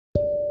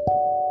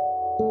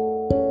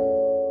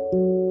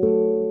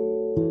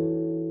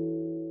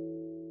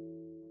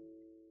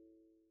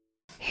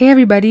Hey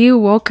everybody,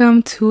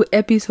 welcome to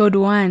episode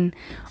 1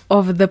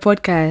 of the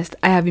podcast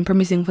I have been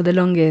promising for the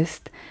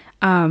longest.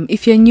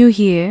 If you're new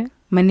here,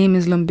 my name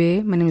is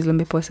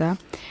Lombe Posa.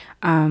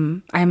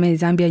 I'm a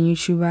Zambian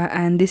YouTuber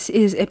and this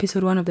is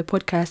episode 1 of the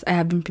podcast I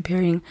have been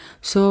preparing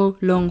so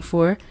long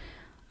for.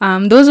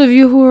 Those of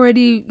you who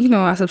already,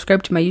 are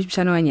subscribed to my YouTube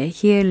channel and you're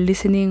here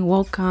listening,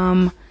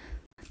 welcome.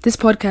 This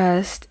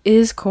podcast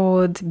is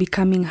called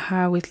Becoming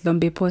Her with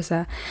Lombe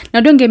Posa.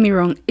 Now, don't get me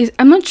wrong.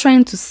 I'm not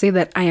trying to say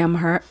that I am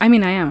her. I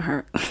mean, I am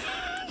her.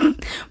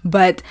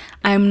 But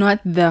I'm not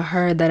the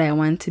her that I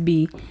want to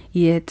be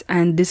yet.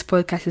 And this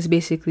podcast is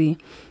basically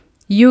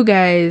you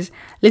guys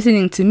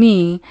listening to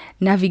me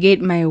navigate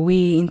my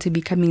way into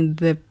becoming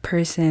the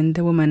person,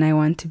 the woman I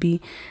want to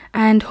be.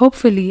 And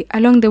hopefully,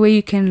 along the way,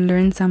 you can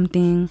learn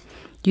something.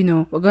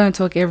 We're going to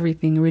talk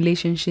everything,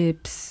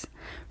 relationships,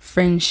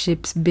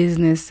 friendships,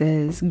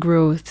 businesses,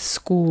 growth,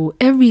 school,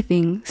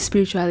 everything,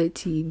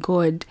 spirituality,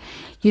 God,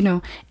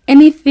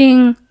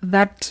 anything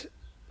that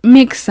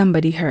makes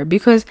somebody her.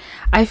 Because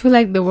I feel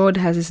like the world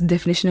has this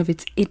definition of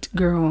its it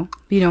girl.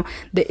 The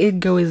it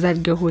girl is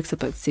that girl who wakes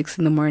up at 6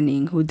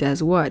 a.m, who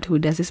does what, who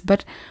does this.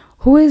 But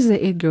who is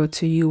the it girl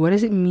to you? What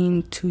does it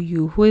mean to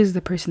you? Who is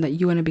the person that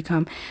you want to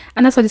become?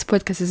 And that's what this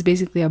podcast is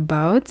basically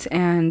about.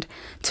 And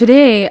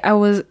today I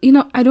was,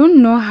 I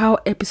don't know how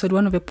episode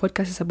 1 of a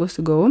podcast is supposed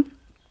to go.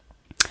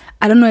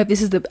 I don't know if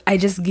this is I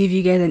just give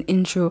you guys an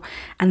intro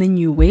and then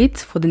you wait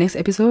for the next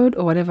episode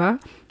or whatever.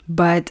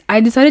 But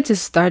I decided to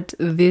start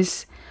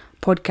this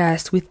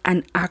podcast with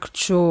an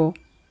actual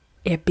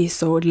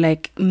episode,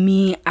 like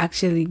me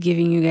actually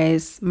giving you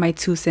guys my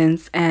 2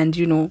 cents and,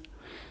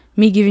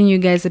 me giving you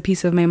guys a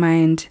piece of my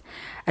mind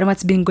and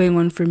what's been going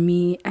on for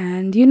me.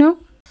 And,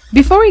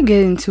 before we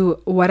get into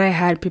what I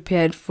had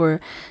prepared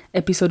for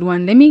episode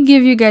 1, let me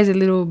give you guys a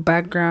little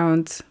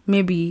background.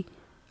 Maybe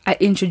I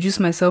introduce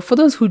myself for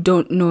those who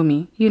don't know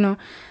me.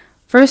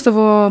 First of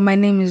all, my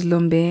name is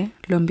Lombe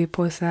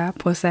Posa.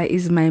 Posa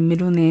is my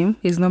middle name.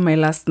 It's not my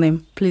last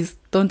name. Please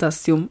don't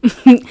assume.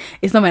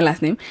 It's not my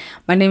last name.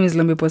 My name is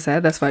Lombe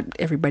Posa. That's what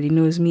everybody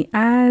knows me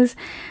as.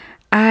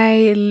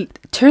 I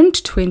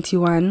turned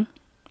 21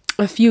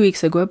 a few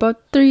weeks ago,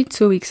 about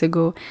 2 weeks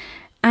ago.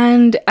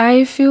 And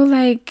I feel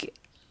like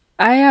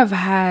I have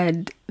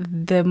had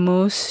the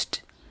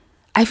most,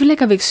 I feel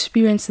like I've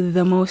experienced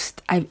the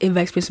most I've ever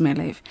experienced in my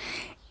life.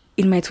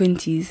 In my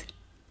 20s,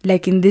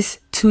 like in this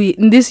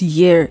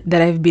year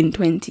that I've been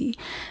 20.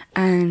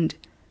 And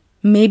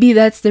maybe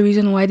that's the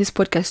reason why this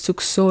podcast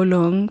took so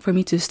long for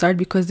me to start,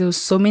 because there was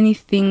so many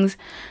things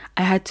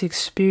I had to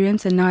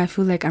experience, and now I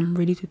feel like I'm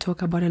ready to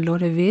talk about a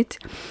lot of it.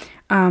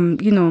 I am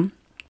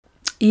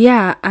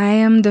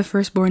the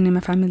firstborn in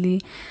my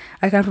family.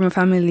 I come from a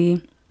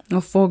family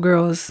of 4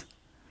 girls.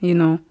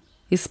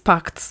 It's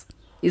packed,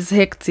 it's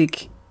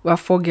hectic. We're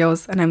 4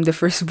 girls and I'm the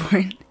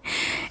firstborn.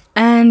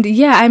 And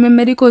I'm a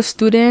medical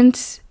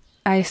student.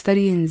 I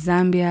study in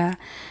Zambia,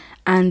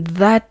 and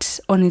that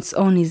on its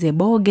own is a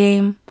ball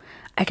game.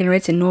 I can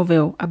write a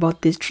novel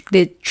about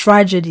the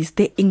tragedies,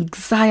 the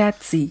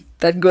anxiety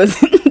that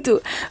goes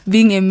into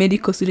being a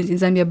medical student in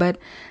Zambia. But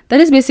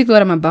that is basically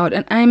what I'm about.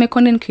 And I'm a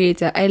content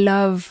creator. I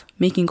love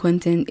making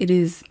content. It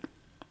is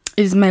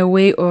my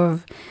way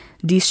of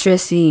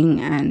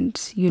de-stressing, and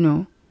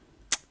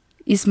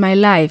it's my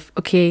life.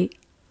 Okay,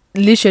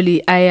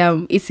 literally,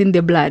 it's in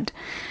the blood.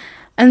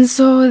 And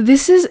so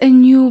this is a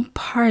new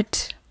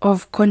part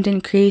of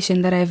content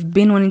creation that I've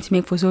been wanting to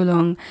make for so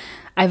long.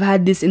 I've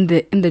had this in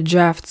the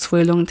drafts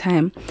for a long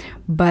time.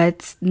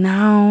 But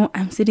now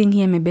I'm sitting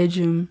here in my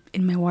bedroom,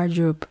 in my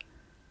wardrobe,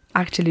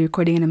 actually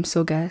recording, and I'm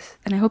so gassed.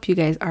 And I hope you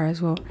guys are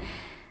as well.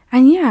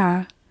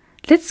 And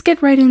let's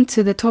get right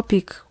into the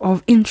topic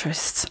of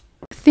interest.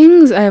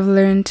 Things I've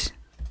learned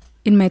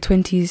in my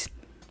 20s.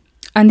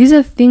 And these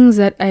are things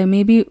that I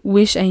maybe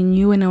wish I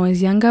knew when I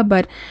was younger,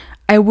 but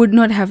I would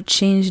not have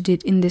changed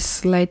it in the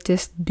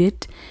slightest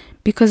bit,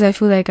 because I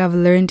feel like I've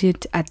learned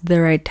it at the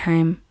right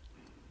time.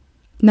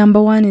 Number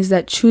 1 is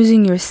that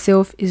choosing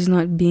yourself is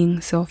not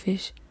being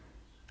selfish.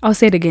 I'll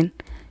say it again.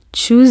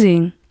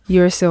 Choosing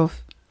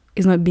yourself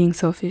is not being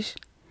selfish.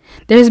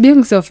 There's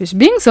being selfish.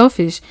 Being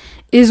selfish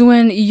is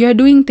when you're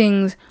doing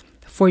things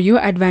for your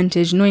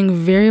advantage, knowing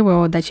very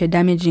well that you're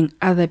damaging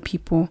other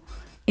people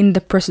in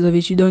the process of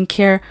it. You don't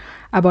care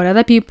about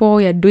other people.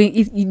 You're doing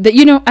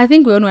it. I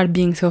think we all know what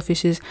being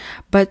selfish is.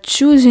 But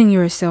choosing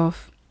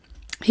yourself,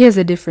 here's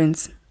the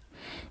difference.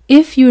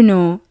 If you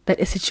know that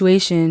a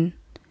situation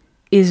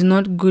is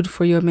not good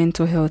for your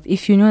mental health,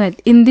 if you know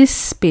that in this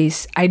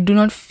space I do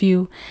not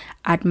feel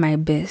at my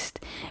best,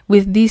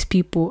 with these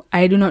people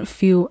I do not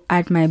feel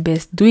at my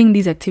best, doing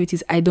these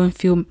activities I don't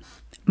feel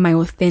my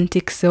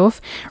authentic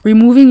self,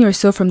 removing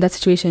yourself from that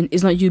situation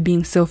is not you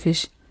being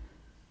selfish.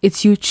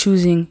 It's you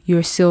choosing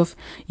yourself,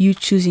 you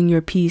choosing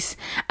your peace.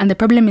 And the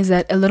problem is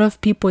that a lot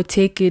of people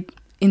take it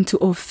into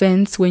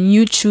offense when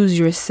you choose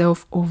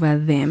yourself over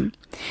them,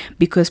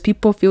 because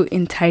people feel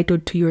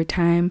entitled to your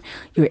time,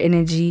 your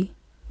energy,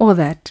 all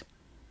that,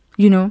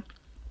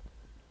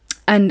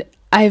 And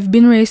I've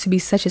been raised to be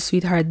such a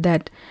sweetheart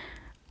that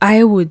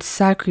I would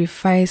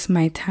sacrifice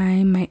my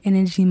time, my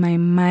energy, my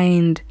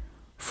mind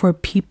for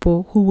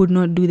people who would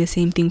not do the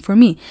same thing for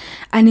me.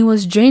 And it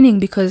was draining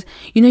because,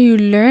 you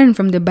learn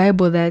from the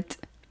Bible that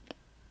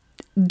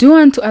do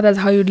unto others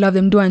how you'd love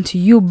them, do unto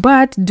you,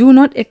 but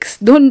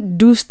don't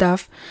do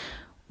stuff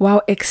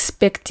while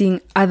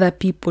expecting other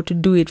people to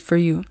do it for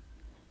you.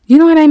 You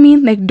know what I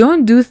mean? Like,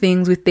 don't do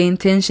things with the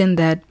intention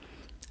that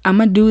I'm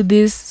gonna do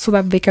this so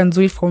that they can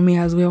do it for me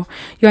as well.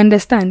 You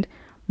understand?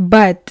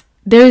 But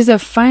there is a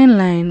fine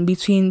line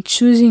between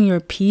choosing your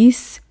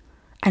peace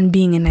and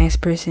being a nice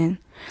person.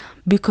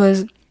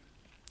 Because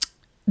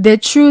the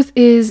truth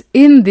is,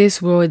 in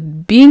this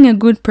world, being a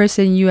good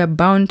person, you are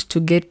bound to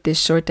get the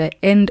shorter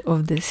end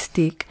of the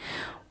stick.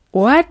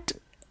 What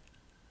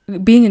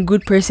being a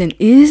good person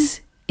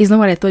is not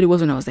what I thought it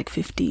was when I was like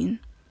 15.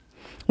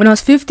 When I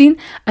was 15,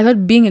 I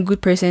thought being a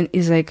good person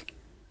is like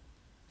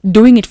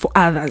doing it for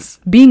others,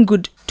 being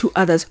good to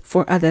others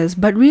for others.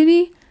 But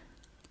really,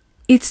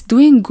 it's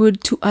doing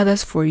good to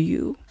others for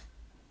you.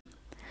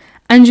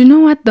 And you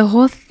know what? The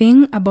whole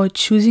thing about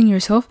choosing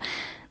yourself,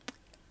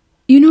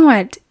 you know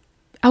what?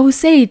 I would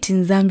say it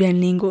in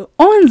Zambian lingo.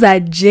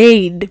 Onza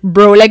jade,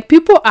 bro. Like,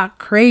 people are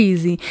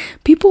crazy.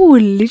 People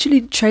will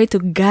literally try to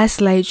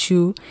gaslight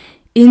you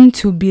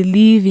into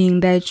believing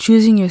that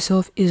choosing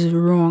yourself is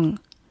wrong,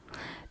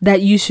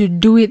 that you should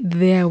do it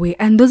their way.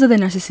 And those are the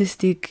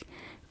narcissistic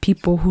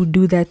people who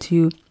do that to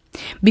you.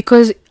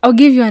 Because I'll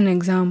give you an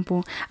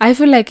example. I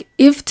feel like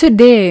if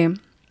today,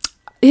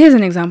 here's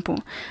an example.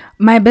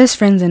 My best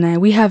friends and I,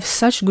 we have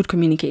such good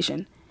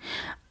communication.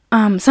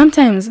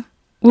 Sometimes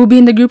we'll be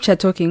in the group chat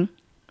talking.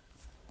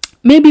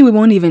 Maybe we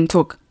won't even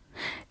talk.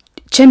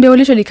 Chembe will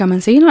literally come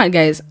and say, you know what,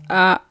 guys,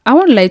 I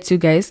won't lie to you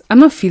guys. I'm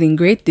not feeling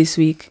great this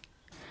week.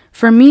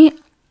 For me,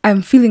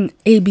 I'm feeling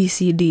A, B,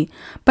 C, D.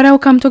 But I'll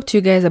come talk to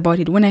you guys about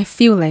it when I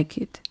feel like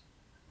it.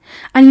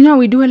 And you know,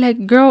 we do it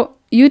like, girl,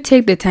 you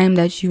take the time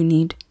that you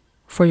need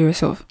for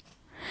yourself.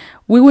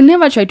 We will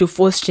never try to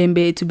force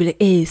Chembe to be like,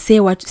 hey,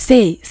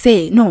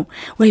 say, no,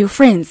 we're your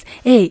friends.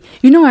 Hey,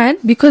 you know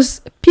what?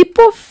 Because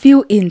people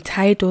feel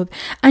entitled.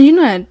 And you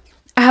know what?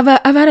 I've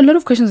had a lot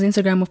of questions on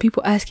Instagram of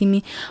people asking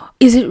me,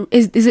 is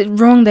it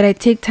wrong that I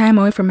take time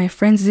away from my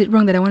friends? Is it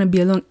wrong that I want to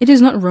be alone? It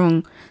is not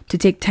wrong to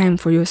take time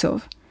for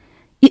yourself.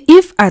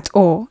 If at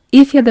all,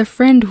 if you're the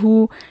friend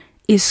who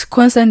is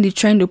constantly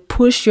trying to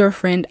push your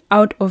friend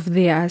out of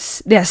their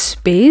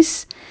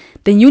space,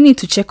 then you need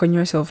to check on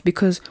yourself.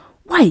 Because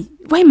why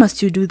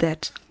must you do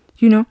that?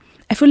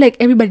 I feel like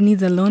everybody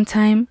needs alone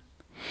time,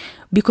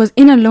 because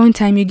in alone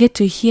time you get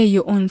to hear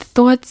your own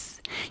thoughts.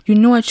 You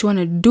know what you want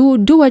to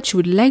do what you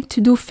would like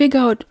to do, figure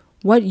out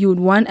what you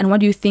would want and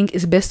what you think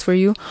is best for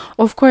you.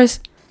 Of course,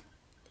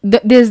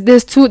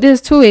 there's two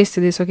ways to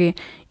this. Okay,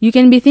 you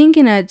can be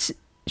thinking that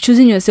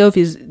choosing yourself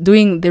is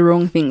doing the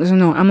wrong things.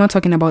 No, I'm not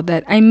talking about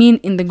that. I mean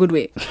in the good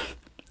way.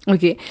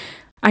 Okay,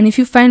 and if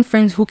you find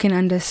friends who can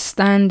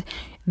understand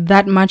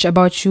that much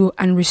about you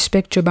and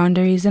respect your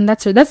boundaries, then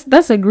that's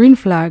a green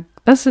flag.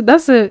 That's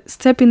a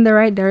step in the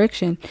right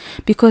direction.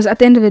 Because at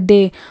the end of the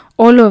day,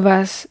 all of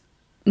us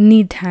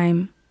need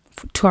time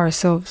to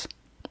ourselves.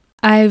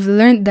 I've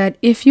learned that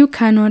if you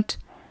find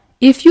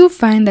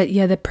that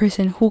you're the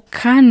person who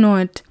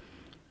cannot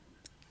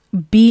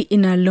be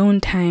in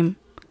alone time,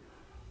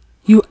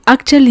 you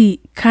actually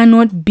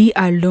cannot be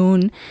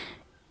alone,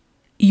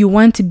 you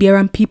want to be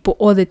around people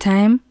all the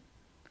time,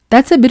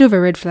 that's a bit of a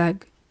red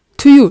flag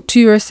to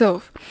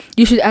yourself.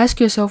 You should ask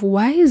yourself,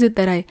 why is it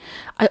that I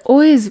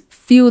always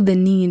feel the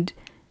need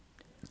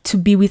to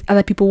be with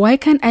other people? Why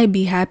can't I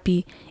be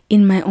happy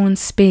in my own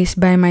space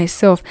by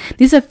myself?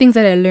 These are things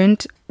that I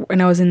learned when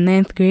I was in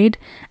 9th grade,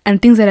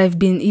 and things that I've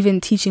been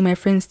even teaching my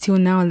friends till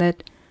now,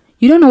 that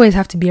you don't always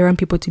have to be around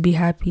people to be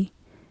happy.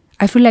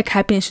 I feel like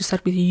happiness should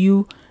start with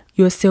you,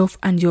 yourself,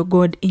 and your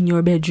God in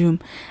your bedroom.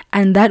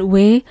 And that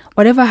way,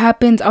 whatever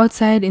happens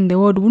outside in the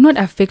world will not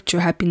affect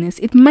your happiness.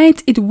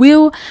 It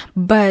will,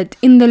 but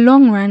in the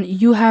long run,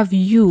 you have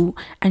you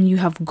and you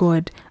have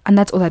God, and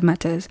that's all that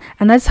matters.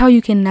 And that's how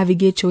you can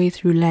navigate your way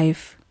through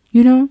life.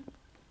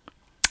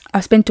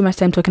 I've spent too much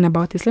time talking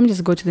about this. Let me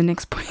just go to the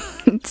next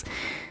point.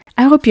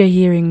 I hope you're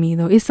hearing me,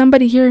 though. Is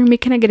somebody hearing me?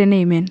 Can I get an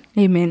amen?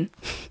 Amen.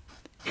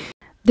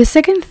 The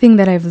second thing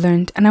that I've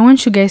learned, and I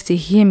want you guys to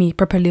hear me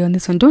properly on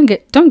this one. Don't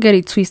get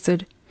it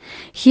twisted.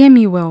 Hear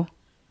me well.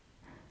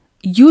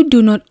 You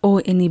do not owe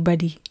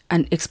anybody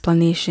an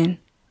explanation.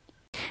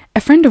 A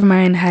friend of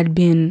mine had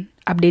been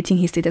updating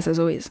his status as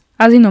always,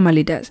 as he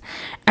normally does.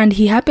 And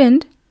he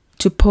happened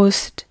to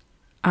post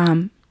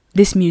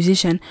this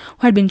musician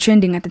who had been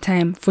trending at the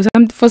time for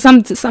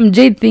some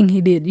jade thing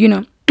he did,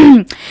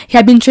 He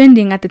had been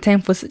trending at the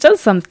time for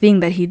just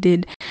something that he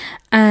did.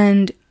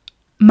 And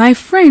my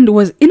friend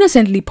was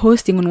innocently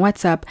posting on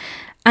WhatsApp,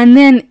 and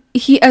then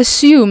he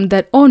assumed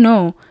that, oh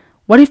no,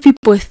 what if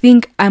people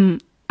think I'm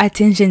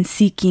attention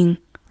seeking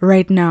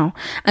right now?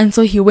 And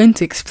so he went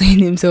to explain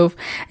himself.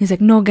 He's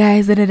like, no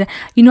guys,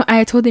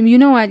 I told him, you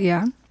know what,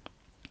 yeah,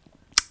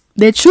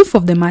 the truth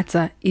of the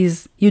matter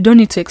is you don't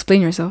need to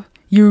explain yourself.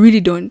 You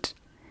really don't.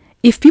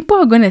 If people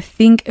are going to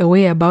think a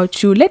way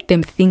about you, let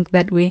them think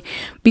that way,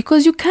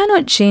 because you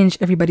cannot change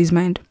everybody's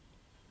mind.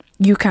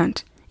 You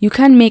can't. You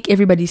can't make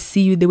everybody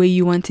see you the way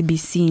you want to be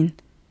seen.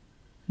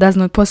 That's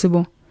not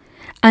possible.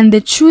 And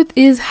the truth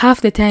is,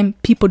 half the time,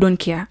 people don't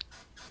care.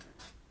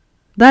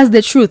 That's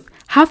the truth.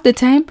 Half the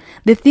time,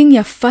 the thing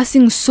you're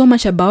fussing so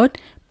much about,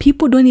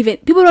 people don't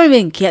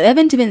even care. They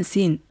haven't even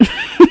seen.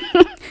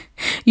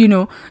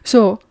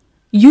 So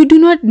you do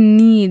not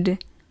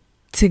need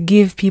to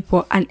give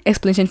people an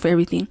explanation for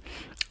everything.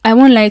 I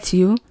won't lie to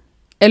you.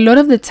 A lot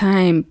of the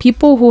time,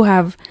 people who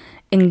have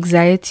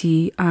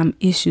anxiety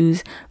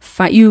issues,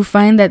 you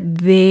find that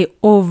they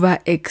over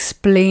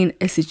explain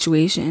a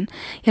situation.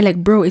 You're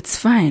like, bro, it's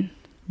fine.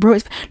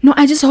 No,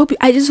 I just hope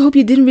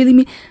you didn't really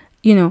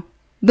mean,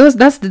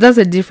 that's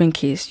a different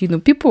case.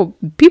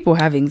 People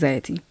have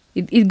anxiety.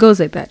 It goes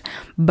like that.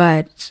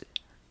 But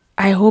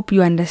I hope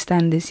you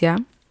understand this, yeah?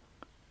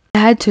 I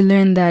had to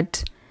learn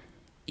that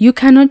you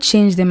cannot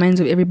change the minds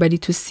of everybody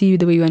to see you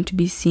the way you want to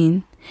be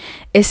seen,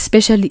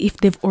 especially if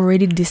they've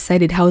already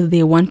decided how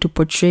they want to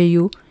portray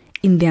you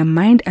in their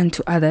mind and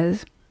to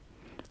others.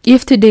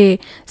 If today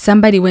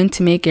somebody went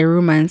to make a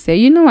rumor and say,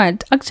 you know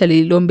what,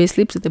 actually Lombe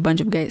sleeps with a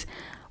bunch of guys,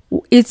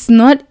 it's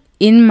not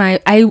in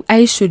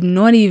I should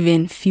not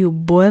even feel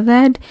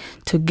bothered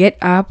to get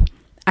up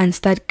and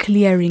start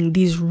clearing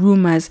these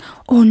rumors.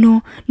 Oh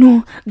no,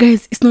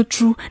 guys, it's not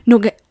true. No,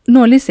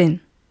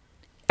 listen.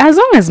 As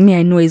long as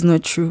I know it's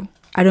not true,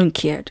 I don't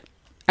care.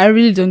 I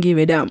really don't give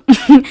a damn.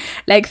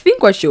 Like,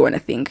 think what you want to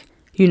think,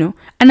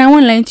 And I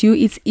won't lie to you,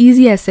 it's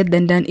easier said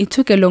than done. It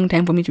took a long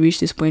time for me to reach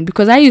this point,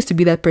 because I used to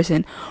be that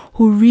person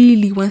who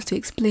really wants to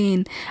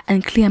explain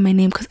and clear my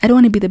name, because I don't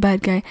want to be the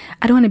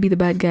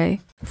bad guy.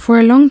 For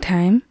a long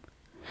time,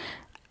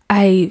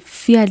 I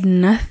feared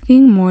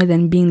nothing more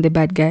than being the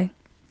bad guy.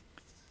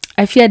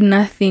 I feared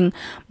nothing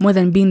more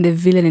than being the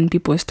villain in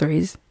people's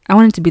stories. I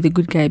wanted to be the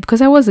good guy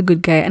because I was a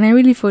good guy, and I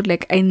really felt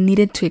like I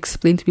needed to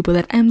explain to people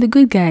that I'm the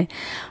good guy.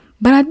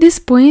 But at this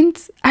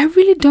point, I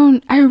really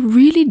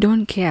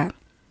don't care.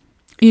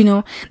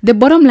 The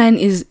bottom line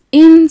is,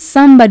 in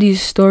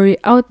somebody's story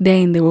out there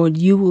in the world,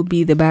 you will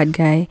be the bad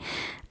guy.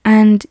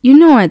 And you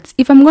know what?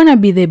 If I'm gonna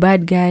be the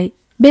bad guy,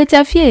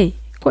 better fear,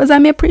 because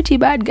I'm a pretty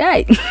bad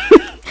guy.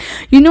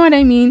 You know what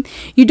I mean?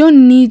 You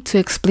don't need to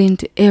explain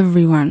to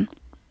everyone.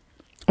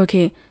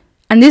 Okay?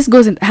 And this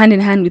goes hand in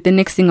hand with the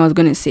next thing I was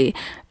gonna say.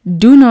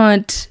 Do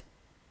not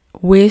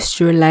waste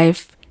your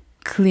life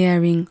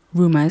clearing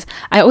rumors.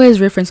 I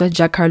always reference what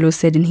Jack Harlow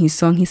said in his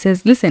song. He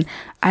says, listen,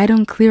 I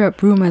don't clear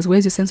up rumors.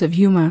 Where's your sense of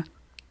humor?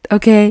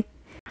 Okay?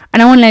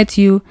 And I won't lie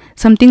to you,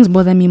 some things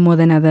bother me more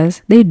than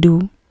others. They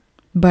do.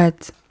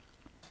 But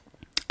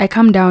I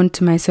come down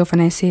to myself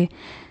and I say,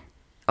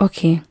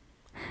 okay,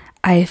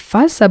 I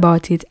fuss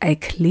about it. I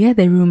clear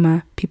the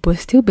rumor. People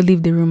still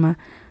believe the rumor.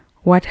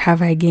 What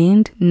have I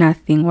gained?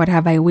 Nothing. What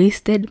have I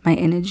wasted? My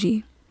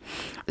energy.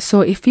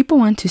 So if people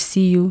want to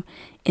see you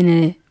in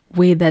a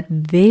way that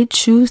they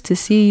choose to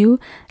see you,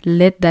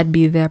 let that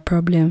be their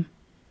problem.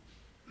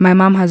 My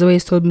mom has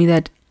always told me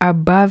that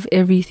above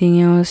everything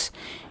else,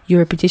 your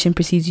reputation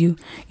precedes you.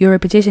 Your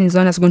reputation is the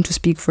one that's going to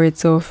speak for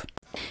itself.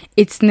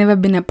 It's never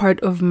been a part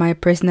of my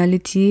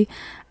personality,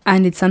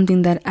 and it's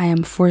something that I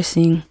am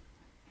forcing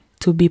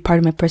to be part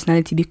of my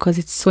personality because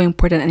it's so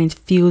important and it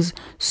feels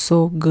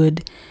so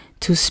good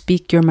to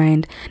speak your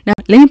mind. Now,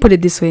 let me put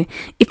it this way.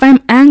 If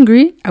I'm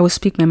angry, I will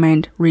speak my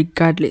mind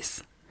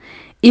regardless.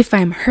 If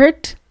I'm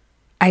hurt,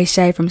 I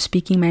shy from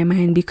speaking my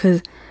mind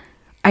because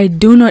I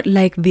do not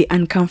like the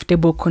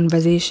uncomfortable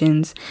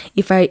conversations.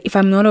 If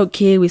I'm not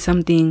okay with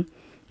something,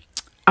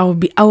 I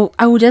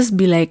will just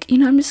be like,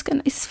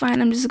 it's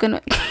fine. I'm just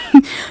gonna,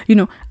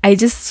 I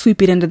just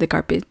sweep it under the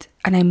carpet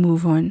and I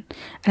move on.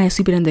 And I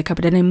sweep it under the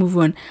carpet and I move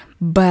on.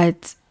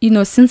 But,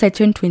 since I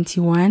turned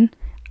 21,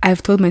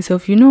 I've told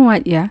myself, you know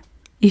what? Yeah.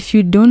 If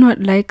you do not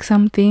like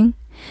something,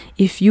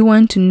 if you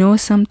want to know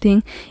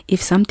something,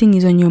 if something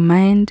is on your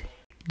mind,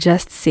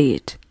 just say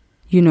it,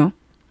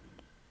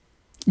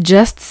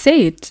 Just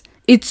say it.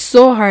 It's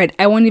so hard.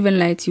 I won't even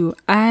lie to you.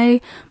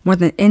 I, more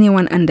than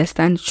anyone,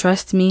 understand.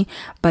 Trust me.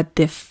 But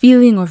the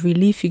feeling of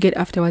relief you get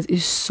afterwards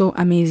is so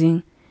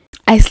amazing.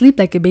 I sleep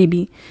like a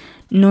baby,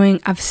 knowing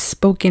I've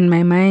spoken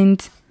my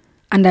mind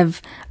and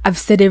I've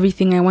said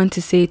everything I want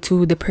to say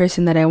to the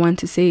person that I want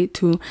to say it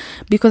to.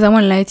 Because I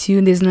won't lie to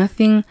you, there's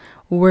nothing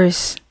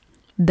worse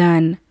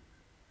than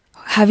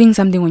having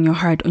something on your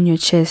heart, on your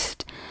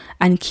chest,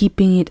 and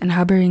keeping it and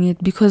harboring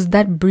it, because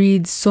that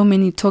breeds so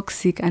many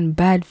toxic and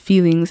bad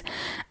feelings.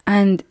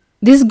 And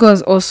this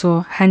goes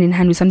also hand in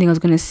hand with something I was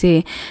going to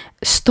say.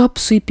 Stop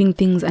sweeping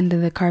things under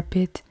the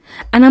carpet.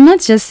 And I'm not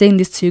just saying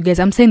this to you guys,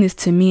 I'm saying this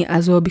to me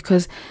as well,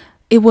 because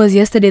it was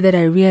yesterday that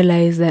I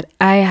realized that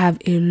I have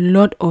a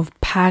lot of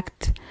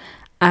packed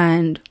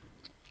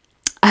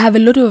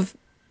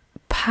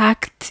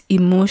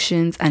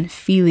emotions and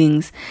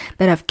feelings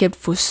that I've kept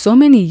for so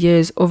many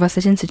years over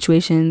certain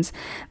situations,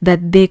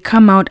 that they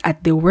come out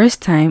at the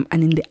worst time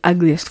and in the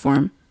ugliest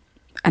form,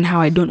 and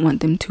how I don't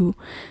want them to.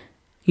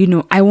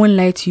 I won't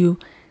lie to you.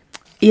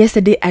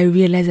 yesterday I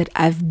realized that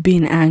I've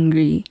been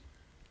angry.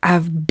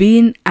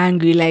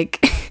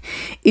 Like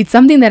it's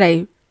something that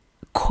I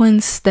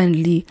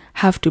constantly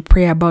have to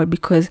pray about,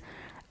 because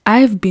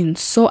I've been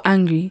so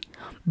angry,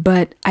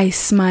 but I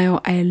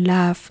smile, I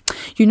laugh.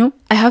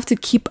 I have to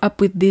keep up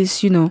with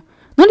this,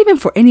 not even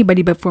for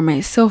anybody, but for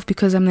myself,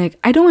 because I'm like,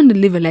 I don't want to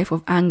live a life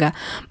of anger,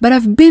 but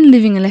I've been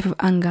living a life of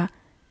anger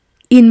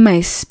in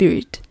my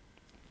spirit.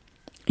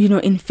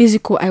 In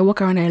physical, I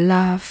walk around, I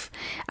laugh,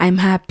 I'm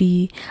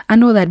happy,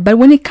 and all that. But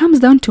when it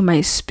comes down to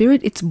my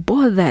spirit, it's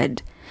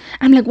bothered.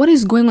 I'm like, what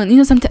is going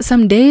on?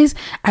 Some days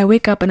I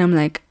wake up and I'm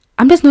like,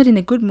 I'm just not in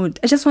a good mood.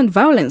 I just want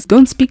violence.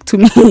 Don't speak to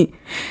me.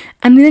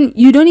 And then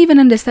you don't even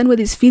understand where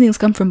these feelings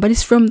come from. But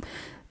it's from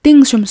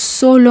things from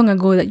so long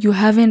ago that you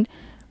haven't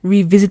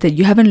revisited.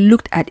 You haven't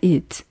looked at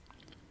it.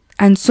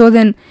 And so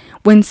then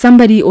when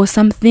somebody or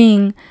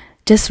something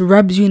just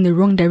rubs you in the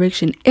wrong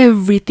direction,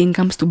 everything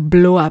comes to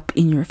blow up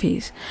in your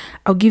face.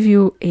 I'll give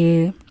you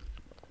a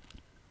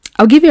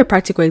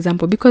practical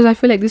example, because I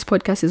feel like this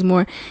podcast is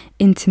more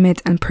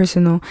intimate and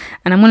personal,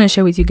 and I'm going to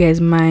share with you guys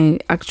my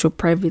actual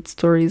private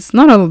stories.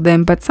 Not all of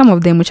them, but some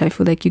of them, which I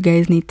feel like you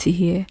guys need to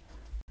hear.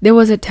 There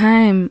was a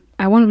time,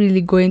 I won't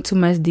really go into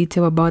much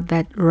detail about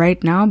that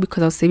right now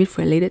because I'll save it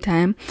for a later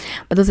time,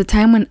 but there was a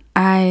time when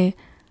I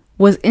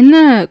was in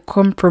a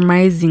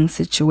compromising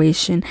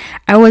situation.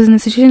 I was in a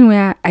situation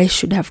where I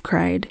should have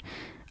cried.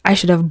 I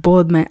should have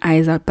bawled my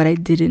eyes out, but I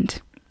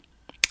didn't.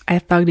 I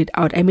thugged it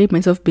out. I made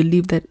myself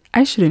believe that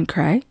I shouldn't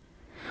cry.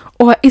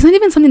 Or it's not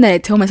even something that I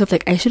tell myself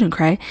like I shouldn't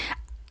cry.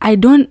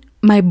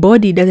 My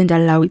body doesn't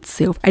allow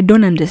itself. I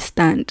don't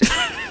understand.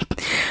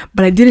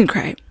 But I didn't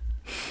cry.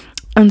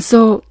 And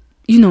so,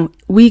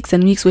 weeks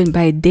and weeks went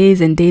by, days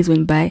and days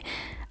went by,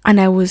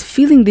 and I was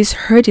feeling this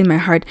hurt in my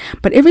heart.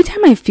 But every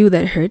time I feel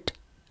that hurt,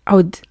 I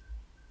would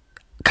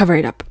cover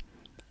it up.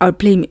 I would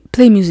play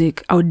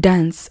music. I would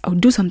dance. I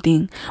would do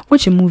something,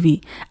 watch a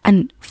movie,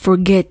 and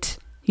forget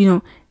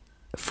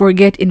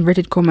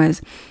inverted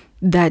commas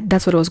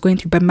that's what I was going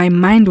through. But my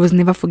mind was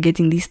never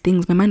forgetting these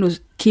things. My mind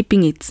was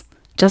keeping it.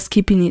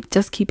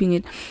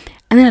 And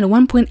then at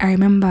one point I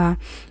remember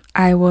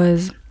I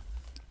was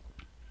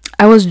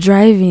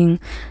driving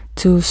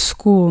to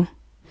school,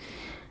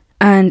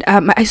 and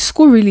I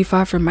school really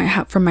far from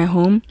my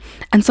home,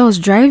 and so I was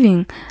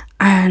driving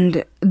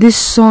and this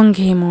song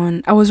came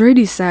on. I was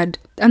already sad,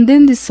 and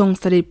then this song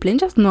started playing.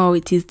 Just know how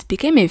it is. It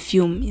became a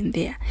fume in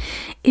there.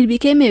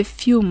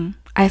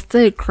 I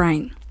started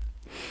crying,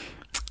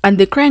 and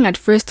the crying at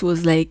first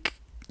was like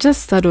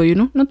just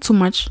subtle, not too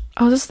much.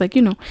 I was just like,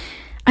 and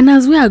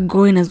as we are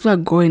going,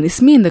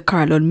 it's me in the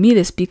car, Lord, me,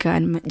 the speaker,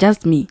 and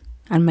just me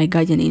and my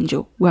guardian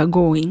angel. We are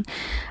going,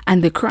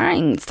 and the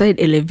crying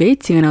started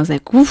elevating, and I was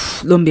like,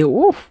 oof, Lombe,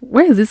 oof,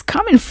 where is this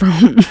coming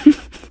from?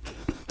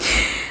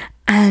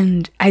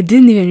 And I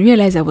didn't even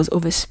realize I was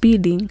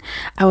overspeeding.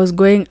 I was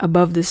going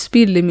above the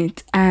speed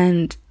limit,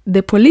 and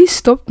the police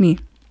stopped me.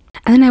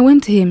 And then I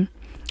went to him,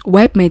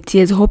 wiped my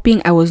tears,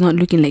 hoping I was not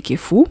looking like a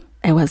fool.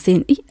 I was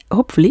saying,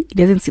 hopefully he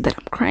doesn't see that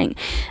I'm crying.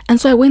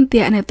 And so I went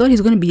there, and I thought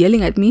he's going to be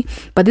yelling at me.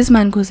 But this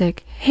man goes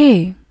like,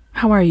 hey,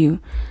 how are you?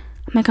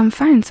 I'm like, I'm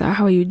fine, sir.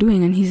 How are you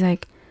doing? And he's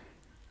like,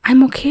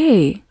 I'm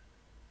okay.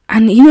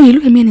 And he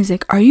looked at me and he's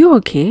like, are you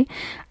okay?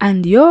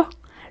 And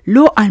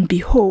lo and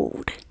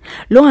behold,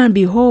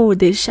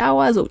 the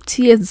showers of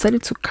tears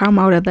decided to come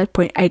out at that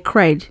point. I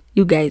cried,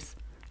 you guys.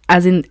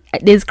 As in,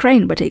 there's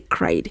crying, but I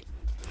cried.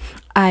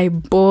 I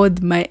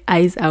bawled my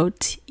eyes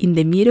out in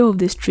the middle of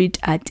the street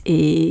at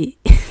a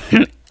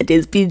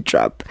speed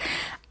trap.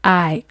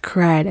 I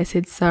cried. I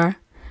said, sir,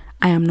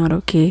 I am not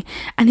okay.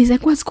 And he's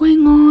like, what's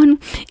going on?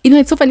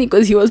 It's so funny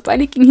because he was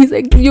panicking. He's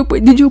like,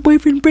 did your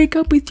boyfriend break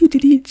up with you?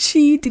 Did he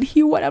cheat? Did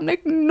he what? I'm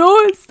like,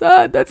 no,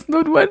 sir, that's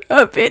not what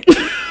happened.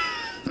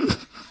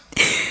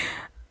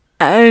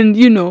 And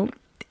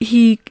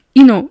he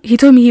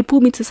told me, he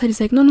pulled me to the side.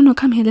 He's like, no,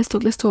 come here,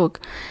 let's talk.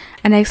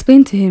 And I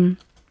explained to him,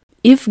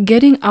 if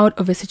getting out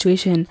of a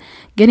situation,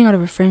 getting out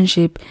of a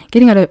friendship,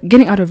 getting out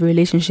of a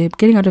relationship,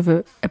 getting out of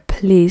a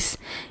place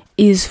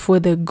is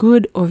for the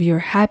good of your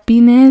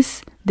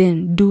happiness,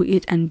 then do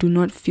it and do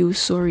not feel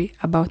sorry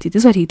about it.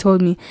 This is what he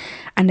told me.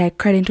 And I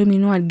cried and told me,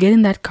 what, get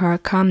in that car,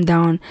 calm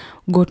down,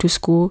 go to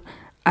school.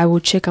 I will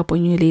check up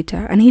on you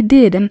later. And he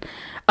did. And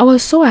I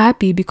was so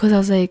happy because I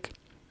was like,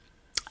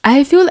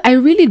 I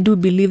really do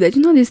believe that,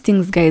 these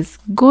things, guys,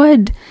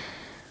 God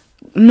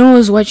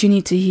knows what you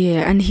need to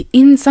hear.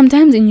 And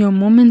sometimes in your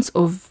moments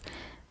of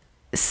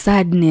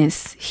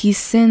sadness, he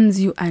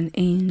sends you an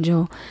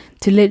angel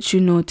to let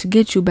you know, to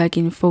get you back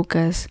in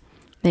focus.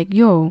 Like,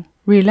 yo,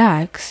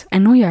 relax. I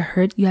know you're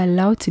hurt. You're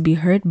allowed to be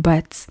hurt,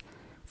 but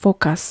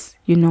focus,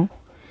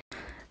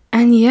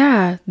 And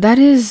yeah, that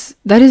is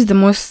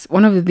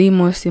one of the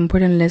most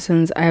important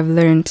lessons I've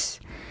learned.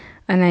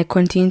 And I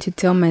continue to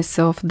tell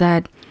myself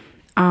that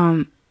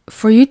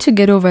for you to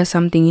get over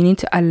something, you need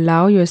to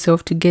allow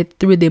yourself to get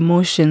through the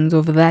emotions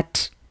of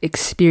that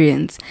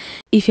experience.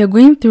 If you're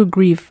going through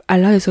grief,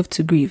 allow yourself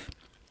to grieve.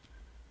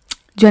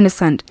 Do you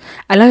understand?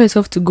 Allow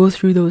yourself to go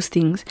through those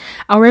things.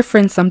 I'll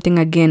reference something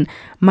again.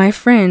 My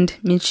friend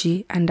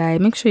Michi and I,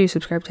 make sure you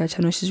subscribe to her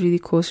channel. She's really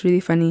cool. She's really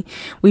funny.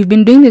 We've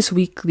been doing this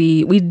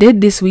weekly. We did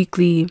this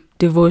weekly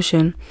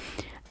devotion,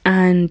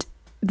 and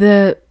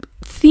the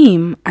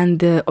theme and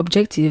the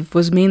objective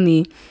was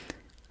mainly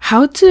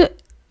how to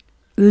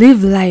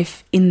live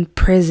life in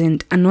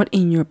present and not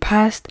in your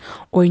past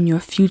or in your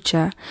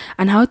future,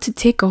 and how to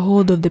take a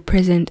hold of the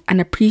present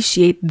and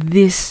appreciate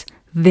this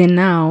the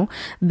now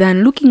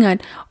than looking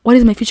at what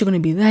is my future going to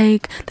be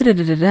like,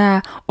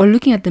 or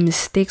looking at the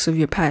mistakes of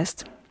your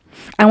past.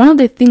 And one of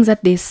the things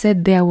that they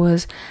said there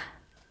was,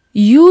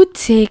 you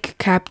take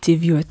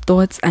captive your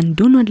thoughts and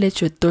do not let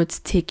your thoughts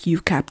take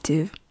you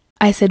captive.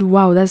 I said,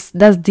 wow, that's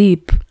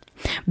deep.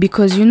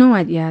 Because you know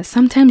what, yeah,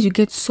 sometimes you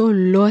get so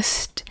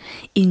lost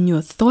in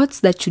your thoughts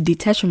that you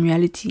detach from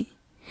reality.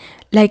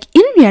 Like,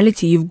 in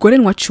reality, you've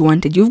gotten what you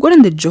wanted. You've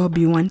gotten the job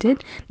you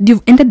wanted.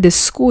 You've entered the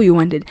school you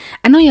wanted.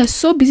 And now you're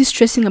so busy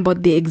stressing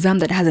about the exam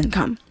that hasn't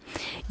come.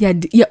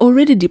 You're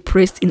already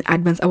depressed in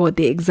advance about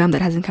the exam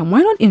that hasn't come.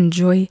 Why not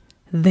enjoy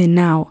the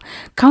now?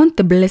 Count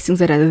the blessings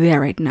that are there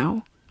right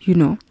now, you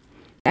know.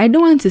 I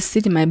don't want to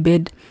sit in my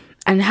bed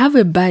and have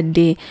a bad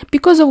day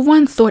because of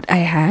one thought I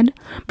had,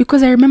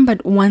 because I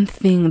remembered one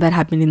thing that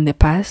happened in the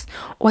past,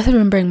 or I started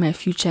remembering my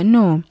future.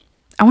 No,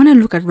 I want to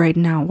look at right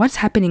now. What's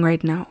happening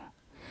right now?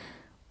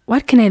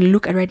 What can I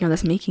look at right now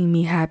that's making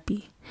me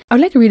happy? I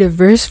would like to read a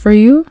verse for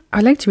you.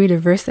 I'd like to read a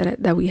verse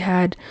that we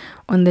had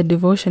on the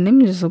devotion. Let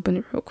me just open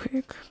it real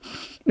quick.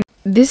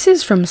 This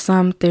is from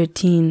Psalm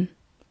 13,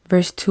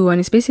 verse 2, and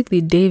it's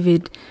basically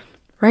David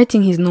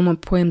writing his normal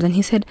poems. And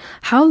he said,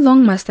 "How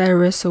long must I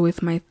wrestle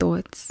with my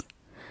thoughts,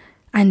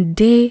 and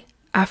day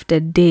after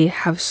day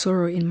have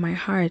sorrow in my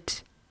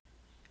heart?"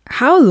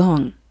 How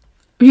long?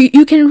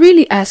 You can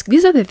really ask.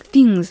 These are the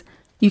things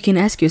you can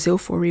ask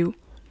yourself for real.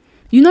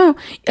 You know,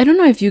 I don't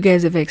know if you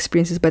guys ever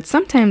experienced this, but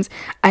sometimes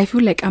I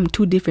feel like I'm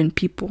two different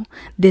people.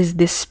 There's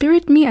the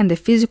spirit me and the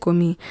physical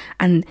me.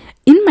 And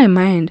in my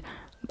mind,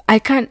 I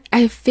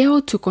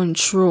fail to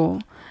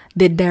control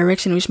the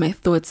direction in which my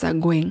thoughts are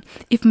going.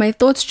 If my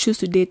thoughts choose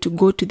today to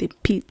go to the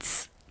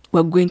pits,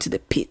 we're going to the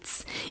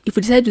pits. If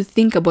we decide to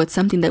think about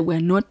something that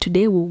we're not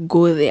today, we'll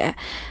go there.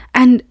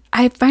 And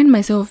I find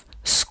myself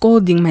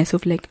scolding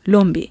myself like,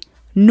 Lombe,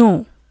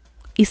 no,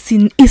 it's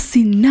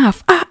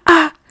enough.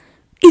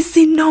 It's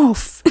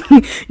enough.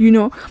 You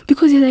know,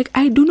 because you're like,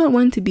 I do not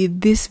want to be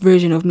this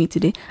version of me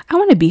today. I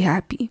want to be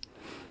happy.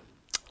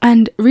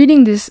 And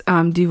reading this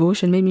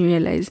devotion made me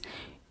realize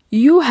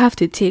you have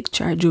to take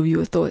charge of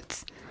your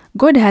thoughts.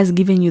 God has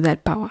given you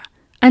that power.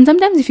 And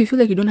sometimes if you feel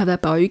like you don't have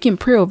that power, you can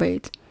pray over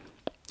it.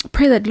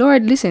 Pray that,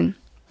 Lord, listen,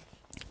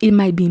 it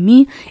might be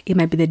me, it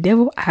might be the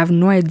devil, I have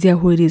no idea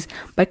who it is,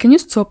 but can you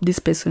stop this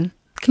person?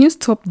 Can you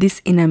stop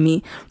this inner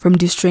me from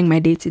destroying my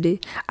day today?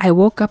 I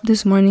woke up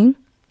this morning,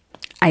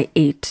 I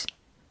ate,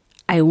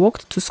 I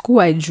walked to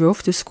school, I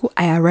drove to school,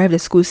 I arrived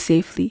at school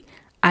safely.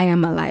 I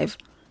am alive.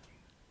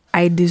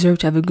 I deserve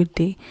to have a good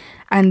day.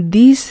 And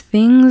these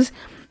things,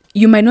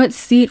 you might not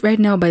see it right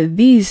now, but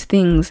these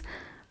things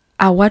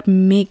are what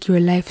make your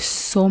life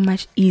so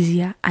much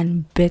easier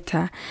and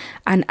better.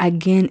 And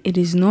again, it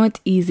is not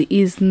easy. It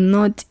is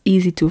not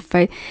easy to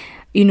fight.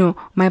 You know,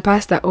 my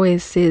pastor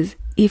always says,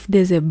 if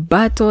there's a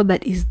battle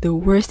that is the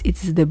worst,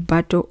 it is the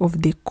battle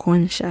of the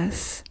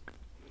conscience.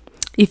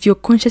 If your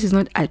conscience is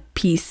not at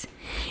peace,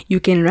 you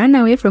can run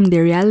away from the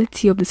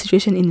reality of the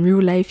situation in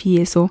real life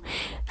here. So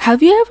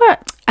have you ever,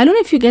 I don't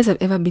know if you guys have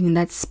ever been in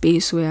that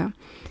space where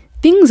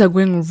things are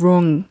going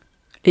wrong,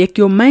 like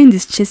your mind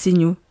is chasing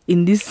you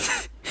in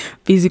this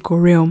physical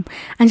realm,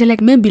 and you're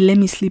like, maybe let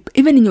me sleep.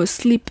 Even in your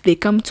sleep, they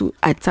come to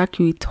attack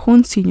you. It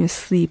haunts you in your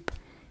sleep.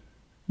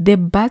 The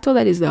battle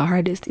that is the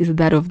hardest is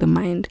that of the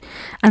mind.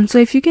 And so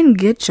if you can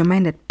get your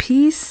mind at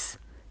peace,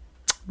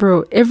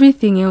 bro,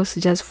 everything else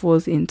just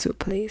falls into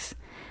place.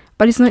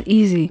 But it's not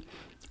easy.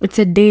 It's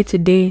a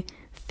day-to-day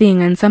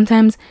thing. And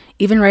sometimes,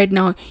 even right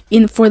now,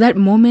 for that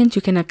moment,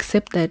 you can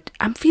accept that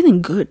I'm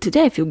feeling good.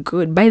 Today I feel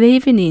good. By the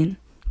evening,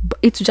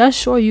 it's just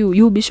show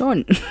you'll be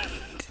shown.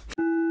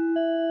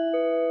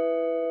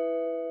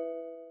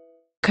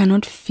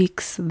 Cannot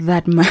fix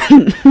that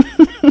man.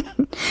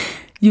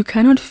 You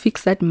cannot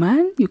fix that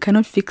man. You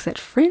cannot fix that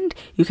friend.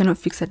 You cannot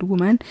fix that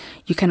woman.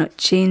 You cannot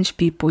change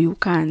people. You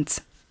can't.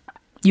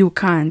 You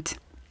can't.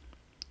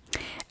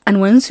 And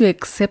once you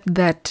accept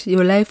that,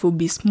 your life will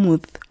be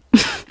smooth.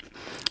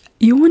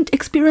 You won't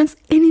experience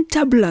any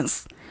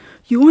turbulence.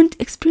 You won't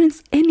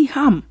experience any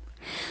harm.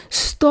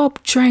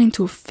 Stop trying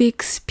to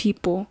fix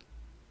people.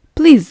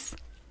 Please.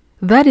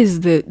 That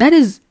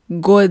is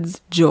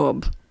God's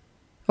job.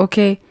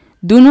 Okay?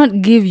 Do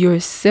not give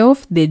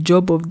yourself the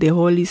job of the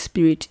Holy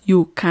Spirit.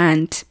 You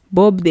can't.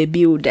 Bob the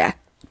Builder.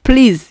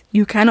 Please,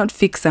 you cannot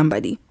fix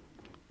somebody.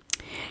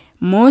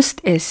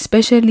 Most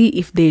especially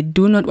if they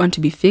do not want to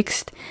be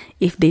fixed,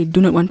 if they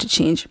do not want to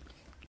change.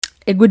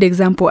 A good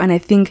example, and I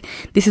think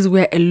this is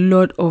where a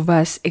lot of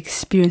us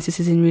experience this,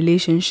 is in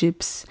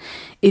relationships.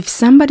 If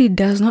somebody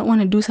does not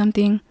want to do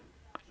something,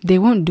 they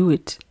won't do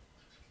it.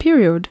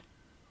 Period.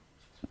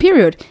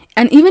 Period.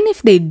 And even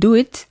if they do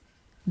it,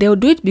 they'll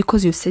do it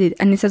because you said it,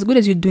 and it's as good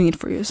as you doing it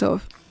for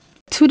yourself.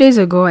 2 days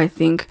ago, I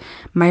think,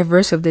 my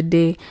verse of the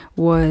day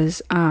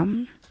was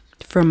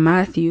from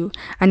Matthew,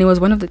 and it was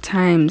one of the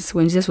times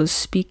when Jesus was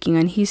speaking,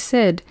 and he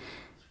said,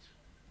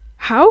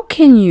 how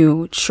can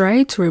you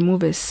try to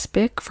remove a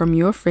speck from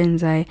your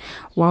friend's eye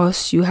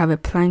whilst you have a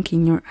plank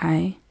in your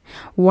eye?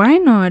 Why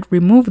not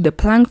remove the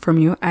plank from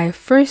your eye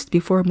first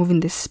before removing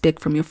the speck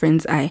from your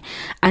friend's eye?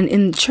 And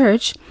in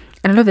church,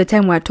 and a lot of the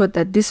time we're taught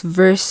that this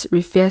verse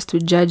refers to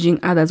judging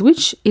others,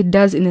 which it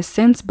does in a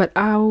sense, but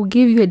I'll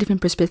give you a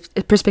different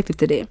perspective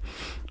today.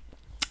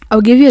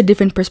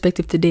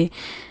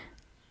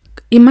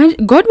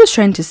 Imagine God was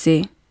trying to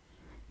say,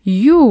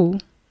 you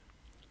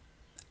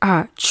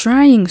are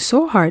trying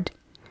so hard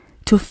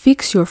to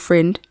fix your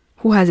friend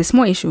who has a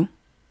small issue.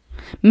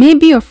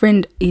 Maybe your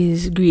friend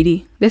is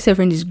greedy. Let's say your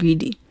friend is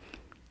greedy.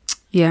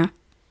 Yeah.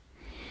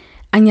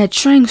 And you're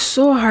trying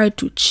so hard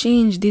to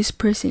change this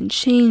person.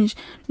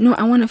 No,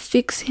 I want to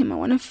fix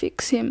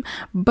him.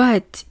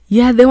 But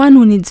you're the one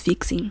who needs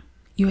fixing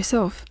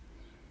yourself.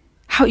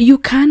 How you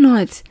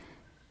cannot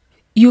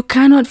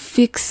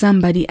fix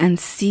somebody and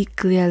see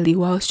clearly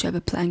whilst you have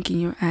a plank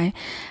in your eye.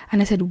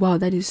 And I said, wow,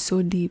 that is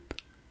so deep.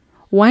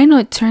 Why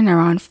not turn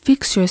around,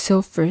 fix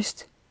yourself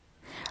first,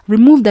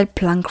 remove that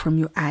plank from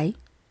your eye,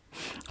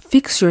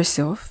 fix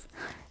yourself,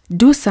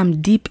 do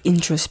some deep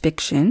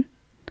introspection,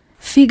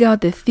 figure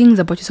out the things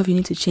about yourself you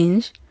need to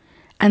change,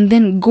 and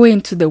then go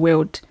into the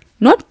world.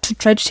 Not to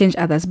try to change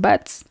others,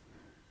 but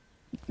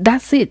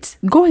that's it.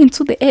 Go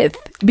into the earth.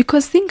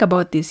 Because think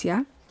about this,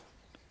 yeah?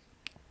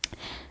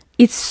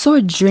 It's so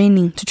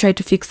draining to try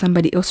to fix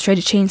somebody else, try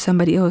to change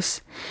somebody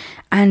else.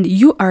 And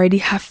you already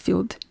have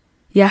filled.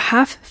 You're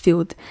half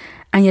filled.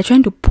 And you're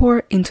trying to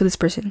pour into this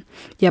person.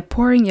 You're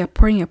pouring.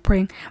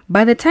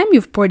 By the time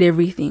you've poured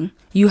everything,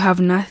 you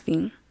have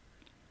nothing.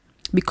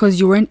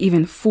 Because you weren't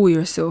even full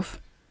yourself.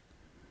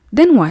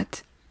 Then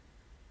what?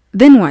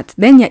 Then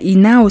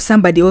now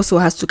somebody also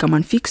has to come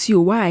and fix you.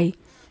 Why?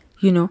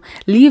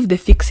 Leave the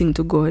fixing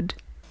to God.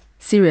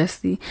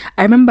 Seriously.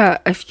 I remember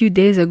a few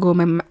days ago,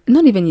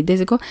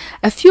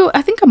 I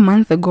think a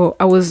month ago,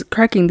 I was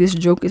cracking this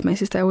joke with my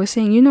sister. I was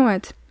saying, you know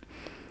what?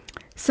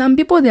 Some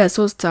people, they are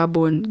so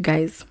stubborn,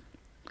 guys.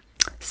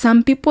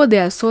 Some people, they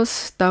are so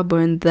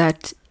stubborn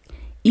that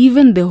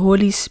even the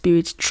Holy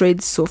Spirit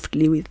treads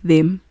softly with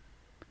them.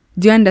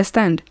 Do you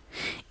understand?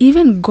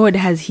 Even God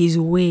has his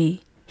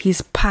way,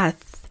 his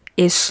path,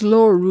 a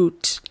slow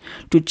route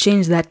to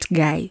change that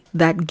guy,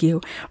 that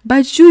girl.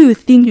 But you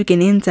think you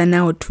can enter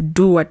now to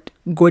do what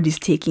God is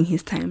taking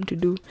his time to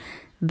do?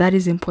 That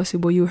is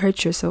impossible. You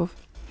hurt yourself.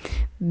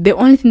 The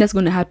only thing that's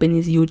going to happen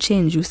is you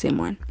change, you same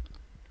one.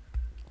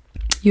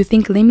 You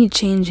think, let me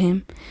change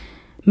him.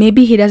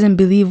 Maybe he doesn't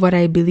believe what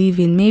I believe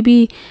in.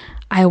 Maybe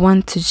I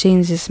want to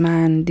change this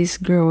man, this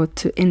girl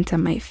to enter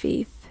my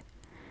faith.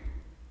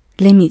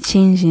 Let me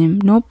change him.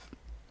 Nope.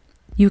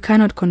 You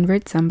cannot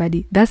convert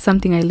somebody. That's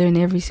something I learn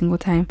every single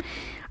time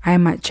I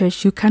am at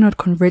church. You cannot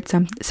convert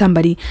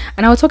somebody.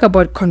 And I'll talk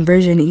about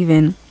conversion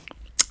even,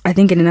 I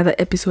think, in another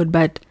episode.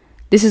 But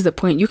this is the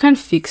point. You can't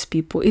fix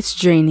people. It's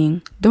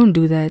draining. Don't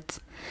do that.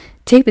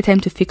 Take the time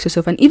to fix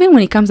yourself. And even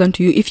when it comes down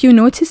to you, if you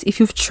notice, if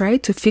you've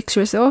tried to fix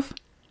yourself,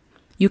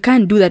 you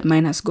can't do that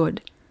minus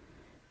God.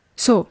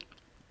 So,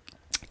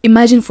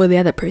 imagine for the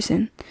other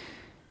person.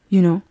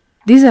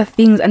 These are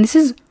things, and this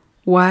is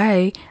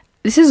why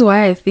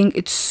I think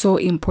it's so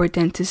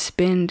important to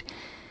spend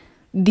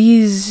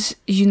these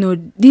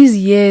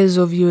years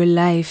of your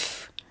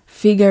life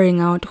figuring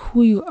out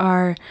who you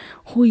are,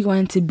 who you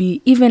want to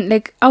be, even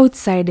like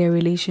outside a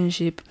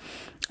relationship.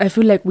 I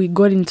feel like we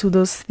got into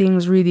those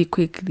things really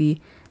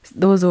quickly.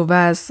 Those of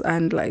us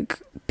and like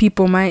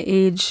people my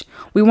age,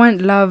 we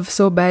want love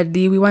so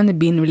badly. We want to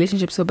be in a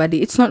relationship so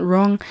badly. It's not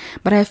wrong,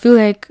 but I feel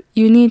like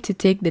you need to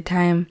take the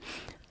time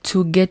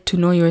to get to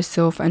know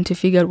yourself and to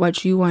figure out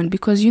what you want,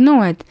 because you know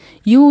what,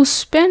 you will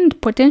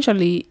spend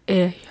potentially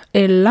a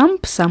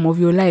lump sum of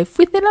your life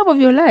with the love of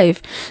your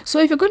life. So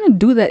if you're going to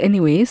do that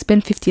anyway,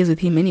 spend 50 years with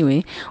him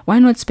anyway, why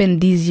not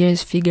spend these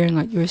years figuring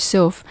out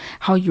yourself,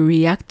 how you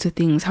react to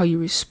things, how you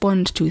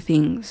respond to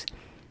things,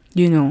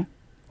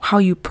 how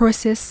you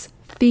process,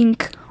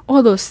 think,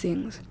 all those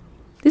things.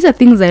 These are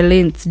things I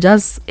learned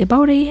just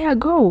about a year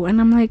ago,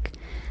 and I'm like,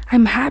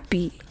 I'm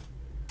happy,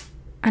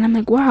 and I'm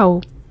like,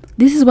 wow,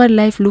 this is what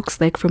life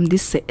looks like from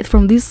this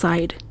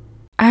side.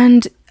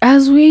 And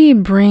as we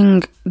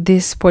bring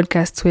this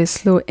podcast to a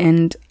slow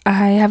end,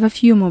 I have a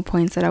few more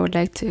points that I would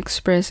like to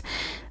express.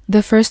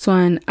 The first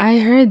one, I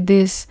heard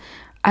this,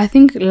 I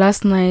think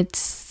last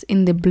night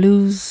in the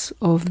blues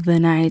of the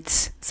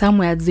night,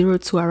 somewhere at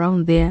 02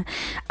 around there.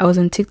 I was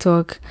on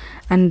TikTok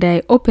and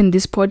I opened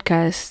this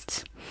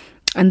podcast,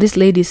 and this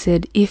lady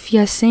said, if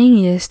you're saying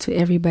yes to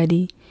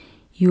everybody,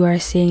 you are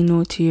saying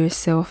no to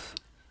yourself.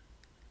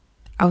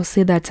 I'll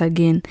say that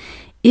again.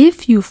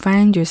 If you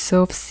find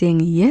yourself saying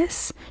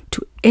yes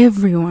to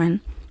everyone,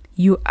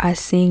 you are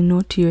saying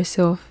no to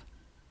yourself.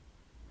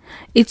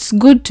 It's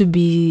good to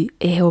be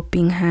a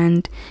helping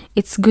hand.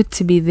 It's good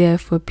to be there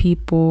for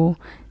people,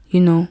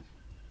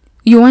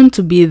 You want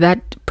to be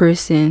that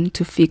person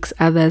to fix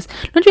others,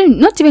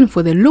 not even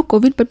for the look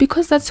of it, but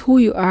because that's who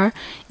you are.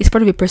 It's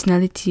part of your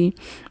personality.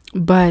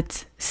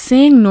 But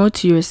saying no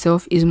to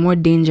yourself is more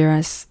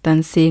dangerous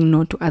than saying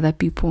no to other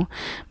people,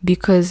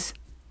 because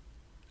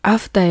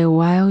after a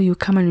while you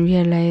come and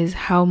realize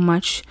how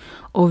much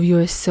of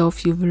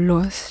yourself you've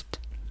lost.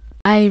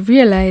 I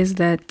realized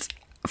that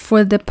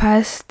for the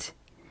past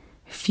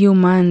few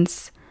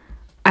months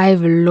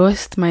I've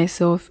lost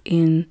myself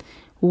in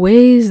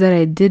ways that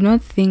I did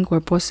not think were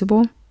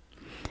possible.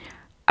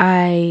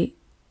 I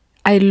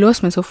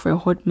lost myself for a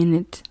hot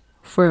minute.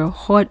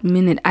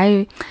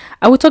 I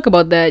will talk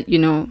about that,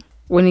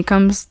 when it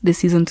comes the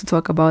season to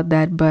talk about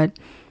that, but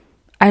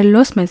I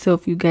lost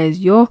myself, you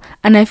guys,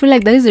 and I feel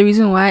like that is the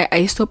reason why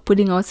I stopped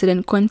putting out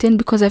certain content,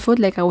 because I felt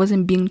like I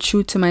wasn't being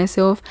true to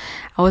myself.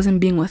 I wasn't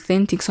being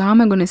authentic. So how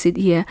am I going to sit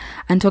here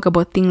and talk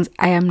about things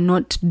I am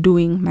not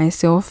doing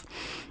myself?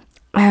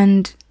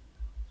 And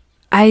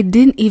I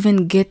didn't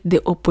even get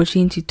the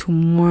opportunity to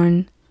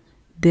mourn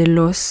the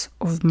loss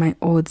of my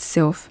old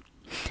self.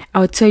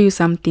 I'll tell you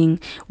something.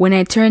 When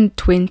I turned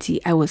 20,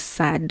 I was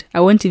sad.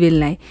 I won't even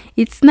lie.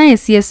 It's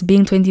nice, yes,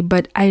 being 20,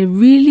 but I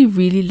really,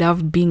 really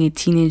loved being a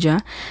teenager.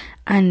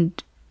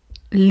 And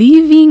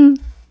leaving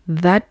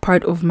that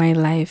part of my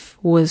life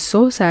was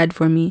so sad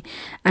for me.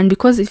 And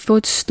because it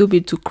felt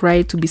stupid to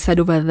cry, to be sad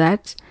over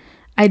that,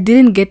 I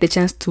didn't get the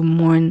chance to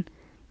mourn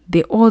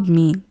the old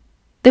me.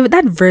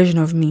 That version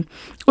of me.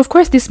 Of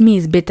course, this me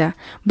is better.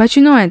 But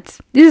you know what?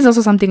 This is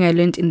also something I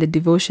learned in the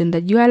devotion,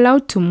 that you're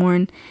allowed to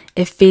mourn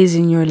a phase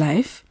in your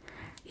life.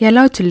 You're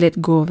allowed to let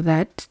go of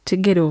that, to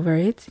get over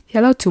it.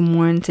 You're allowed to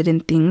mourn certain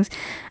things.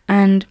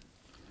 And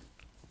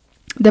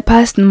the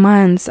past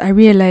months, I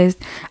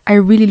realized I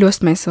really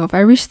lost myself. I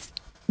reached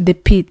the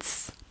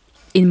pits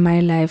in my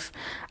life.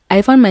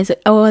 I found myself,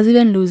 I was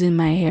even losing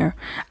my hair.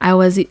 I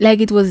was like,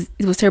 it was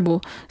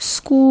terrible.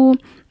 School,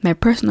 my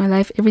personal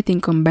life,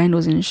 everything combined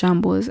was in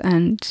shambles,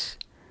 and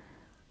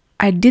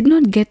I did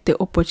not get the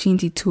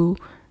opportunity to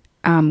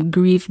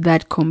grieve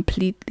that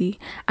completely.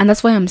 And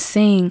that's why I'm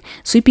saying,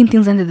 sweeping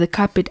things under the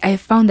carpet, I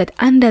found that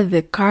under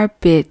the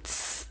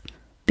carpets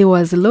there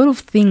was a lot of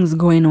things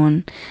going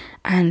on.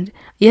 And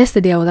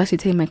yesterday I was actually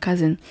telling my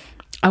cousin,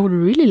 I would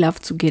really love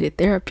to get a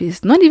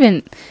therapist, not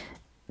even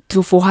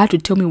for her to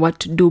tell me what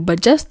to do,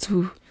 but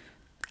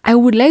I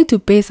would like to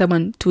pay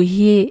someone to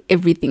hear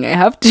everything I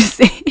have to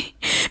say.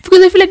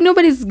 Because I feel like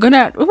nobody's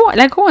gonna, who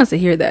wants to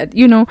hear that,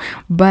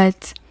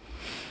 But,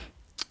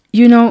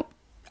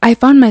 I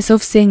found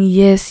myself saying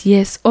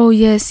yes, oh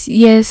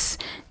yes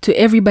to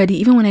everybody,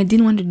 even when I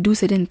didn't want to do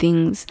certain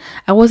things.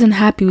 I wasn't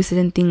happy with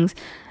certain things.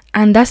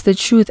 And that's the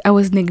truth. I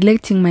was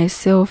neglecting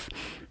myself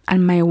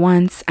and my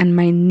wants and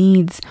my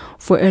needs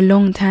for a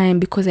long time,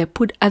 because I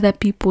put other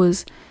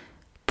people's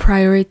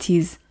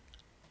priorities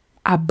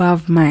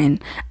above mine.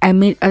 I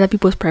made other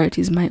people's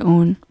priorities my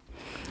own,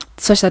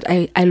 such that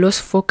I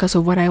lost focus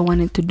of what I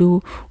wanted to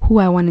do, who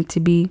I wanted to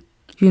be,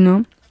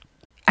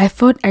 I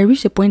thought I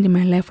reached a point in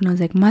my life when I was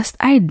like, must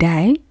I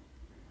die?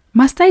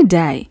 Must I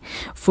die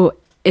for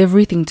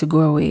everything to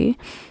go away?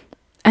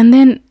 And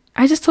then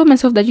I just told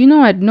myself that,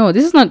 what? No,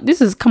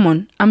 come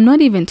on. I'm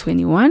not even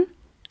 21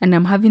 and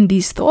I'm having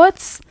these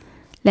thoughts.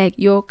 Like,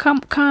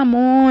 come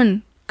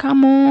on.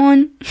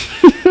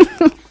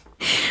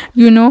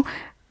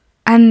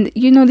 And,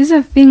 these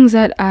are things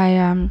that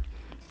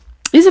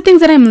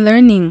I'm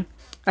learning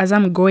as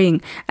I'm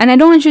going. And I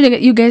don't want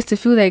you guys to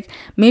feel like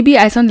maybe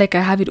I sound like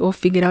I have it all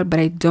figured out, but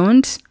I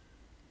don't,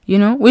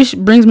 which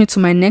brings me to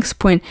my next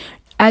point.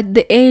 At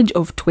the age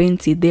of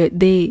 20,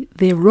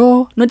 the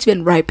raw, not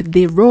even ripe,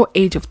 the raw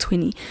age of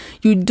 20,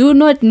 you do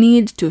not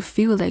need to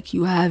feel like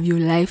you have your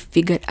life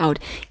figured out.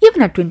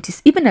 Even at 20,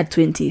 even at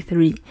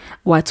 23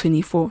 or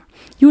 24,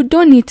 you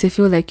don't need to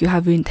feel like you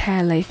have your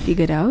entire life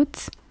figured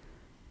out.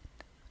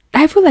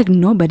 I feel like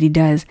nobody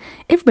does.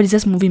 Everybody's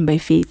just moving by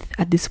faith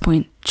at this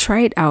point. Try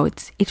it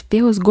out. It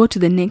fails, go to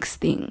the next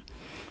thing.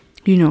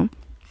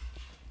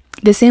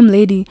 The same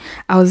lady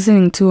I was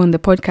listening to on the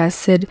podcast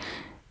said,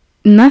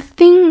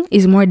 nothing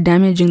is more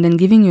damaging than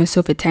giving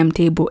yourself a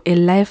timetable, a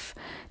life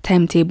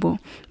timetable.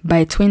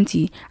 By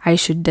 20, I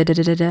should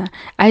da-da-da-da-da.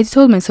 I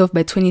told myself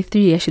by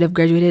 23, I should have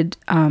graduated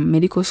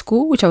medical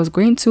school, which I was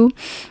going to.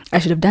 I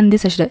should have done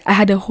this. I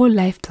had a whole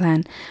life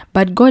plan.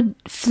 But God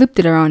flipped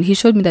it around. He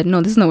showed me that,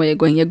 no, this is not where you're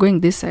going. You're going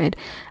this side.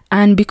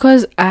 And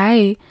because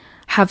I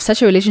have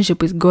such a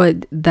relationship with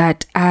God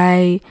that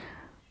I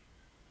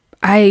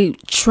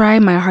try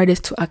my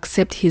hardest to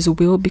accept his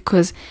will,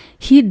 because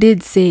he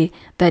did say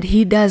that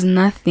he does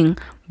nothing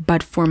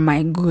but for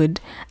my good.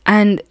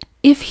 And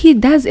if he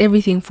does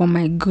everything for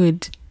my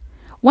good,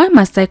 why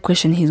must I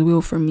question his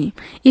will for me?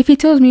 If he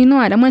tells me,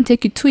 what, I'm going to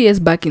take you 2 years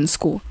back in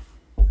school,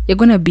 you're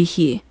going to be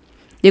here,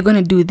 you're going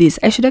to do this,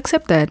 I should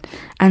accept that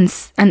and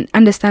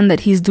understand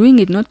that he's doing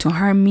it not to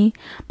harm me,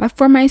 but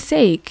for my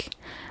sake.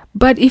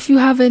 But if you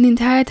have an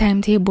entire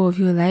timetable of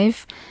your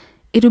life,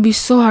 it will be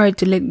so hard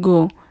to let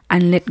go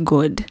and let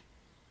God,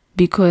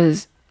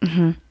 because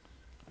you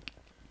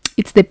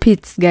It's the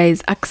pits,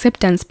 guys.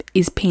 Acceptance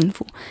is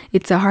painful.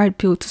 It's a hard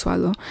pill to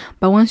swallow.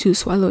 But once you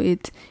swallow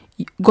it,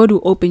 God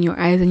will open your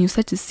eyes and you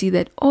start to see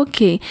that,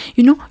 okay,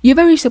 you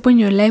ever reached a point in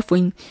your life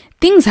when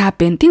things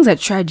happen, things are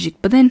tragic,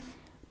 but then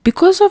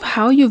because of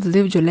how you've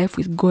lived your life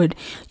with God,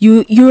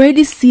 you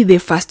already see the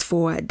fast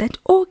forward that,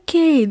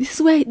 okay, this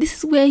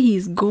is where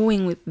he's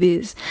going with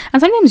this.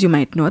 And sometimes you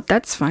might not,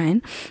 that's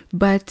fine.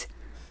 But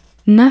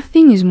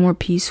nothing is more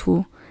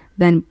peaceful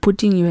than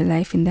putting your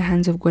life in the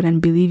hands of God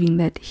and believing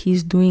that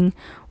he's doing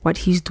what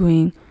he's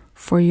doing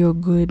for your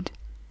good,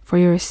 for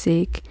your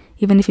sake,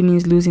 even if it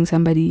means losing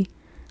somebody,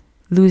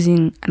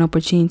 losing an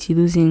opportunity,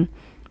 losing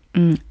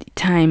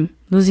time,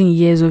 losing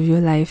years of your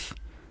life.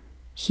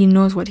 He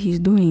knows what he's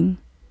doing.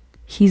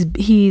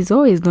 He's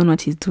always done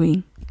what he's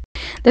doing.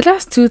 The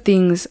last two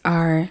things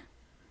are,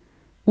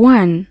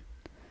 one,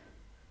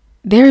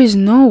 there is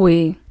no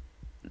way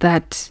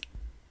that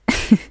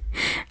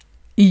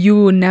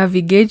you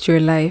navigate your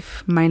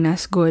life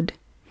minus God,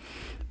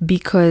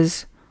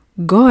 because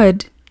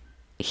God,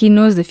 he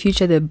knows the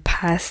future, the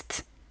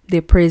past,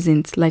 the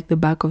present, like the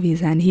back of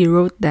his hand. He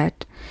wrote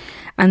that.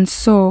 And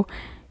so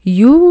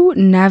you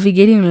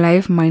navigating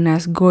life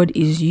minus God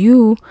is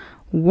you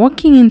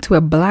walking into a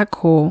black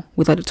hole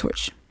without a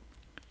torch,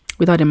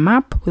 without a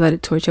map, without a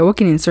torch. You're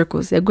walking in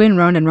circles. You're going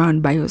round and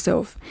round by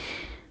yourself,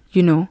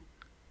 and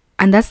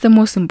that's the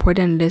most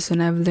important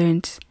lesson I've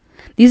learned.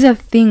 These are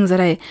things that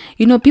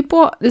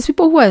there's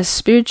people who are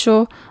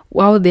spiritual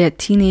while they're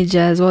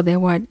teenagers, or they're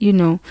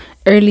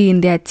early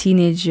in their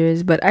teenage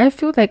years. But I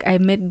feel like I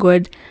met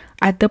God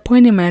at the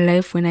point in my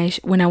life when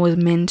I was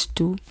meant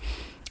to.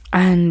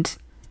 And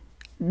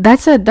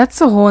that's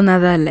a whole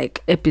nother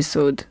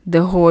episode,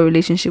 the whole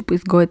relationship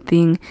with God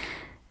thing.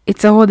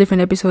 It's a whole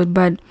different episode.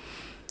 But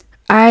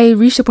I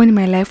reached a point in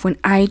my life when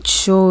I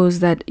chose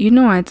that,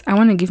 I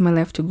want to give my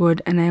life to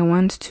God, and I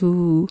want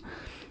to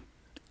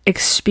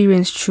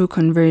experience true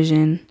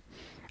conversion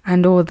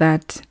and all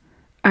that.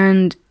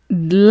 And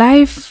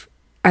life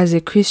as a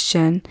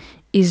Christian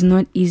is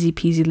not easy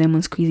peasy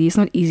lemon squeezy. It's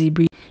not easy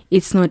breezy.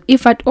 It's not.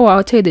 If at all,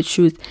 I'll tell you the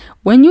truth.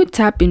 When you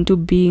tap into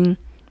being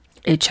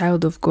a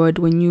child of God,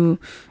 when you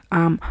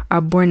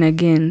are born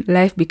again,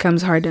 life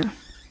becomes harder.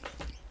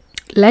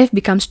 Life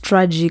becomes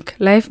tragic.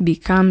 Life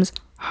becomes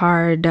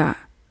harder.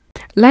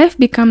 Life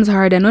becomes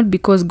harder not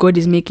because God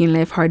is making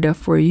life harder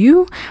for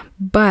you,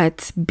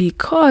 but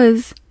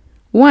because,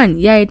 one,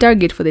 you're a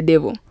target for the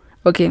devil.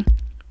 Okay,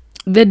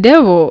 the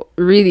devil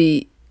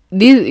really,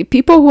 these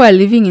people who are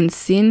living in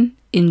sin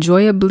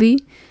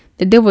enjoyably,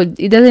 the devil,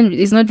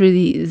 it's not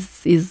really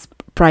his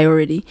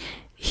priority.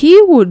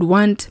 He would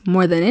want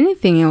more than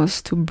anything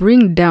else to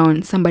bring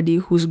down somebody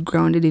who's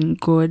grounded in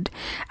God.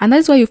 And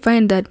that's why you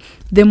find that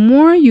the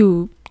more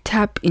you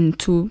tap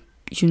into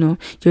your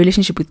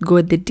relationship with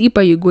God, the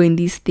deeper you go in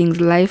these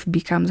things, life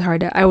becomes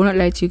harder. I will not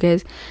lie to you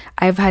guys.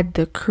 I've had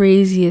the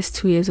craziest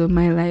 2 years of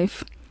my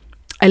life.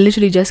 I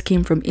literally just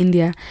came from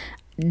India.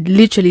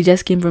 Literally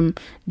just came from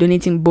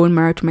donating bone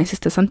marrow to my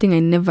sister, something I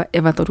never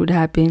ever thought would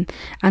happen.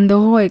 And the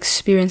whole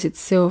experience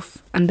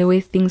itself and the way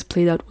things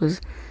played out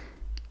was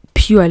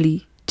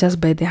purely just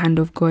by the hand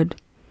of God.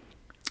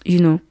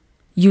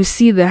 You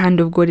see the hand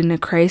of God in a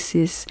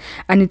crisis,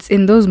 and it's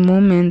in those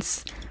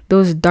moments,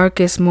 those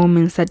darkest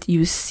moments, that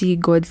you see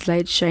God's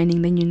light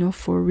shining. Then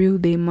for real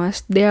there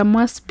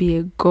must be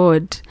a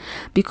God,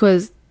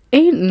 because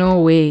ain't no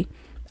way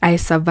I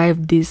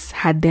survived this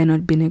had there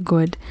not been a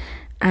God.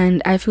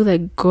 And I feel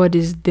like God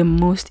is the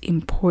most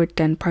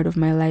important part of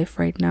my life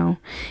right now.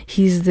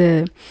 He's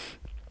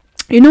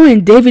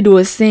when David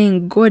was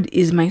saying, God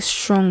is my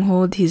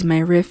stronghold, he's my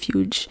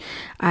refuge,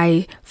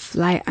 I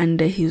fly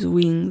under his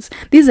wings.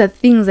 These are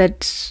things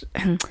that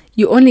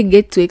you only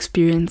get to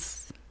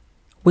experience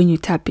when you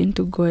tap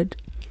into God.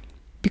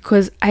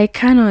 Because I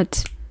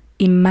cannot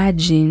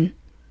imagine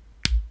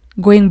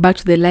going back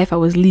to the life I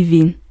was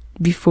living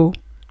before.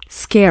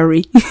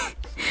 Scary.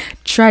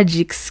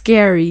 Tragic,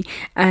 scary.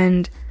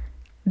 And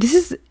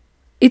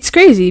it's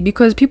crazy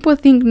because people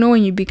think, no,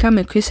 when you become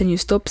a Christian you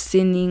stop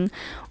sinning,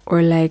 or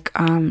you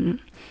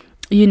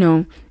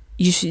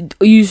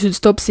should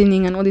stop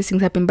sinning and all these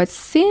things happen. But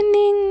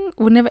sinning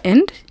will never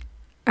end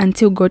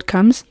until God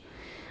comes,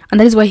 and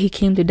that is why he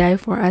came to die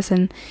for us.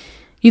 And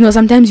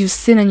sometimes you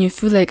sin and you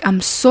feel like,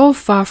 I'm so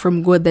far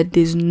from God that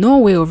there's no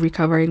way of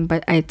recovering.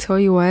 But I tell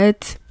you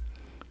what,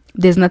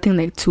 there's nothing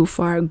like too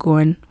far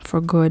gone for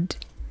God.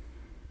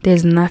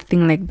 There's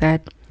nothing like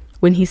that.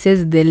 When he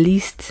says the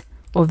least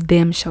of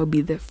them shall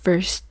be the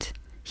first,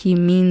 he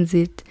means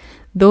it.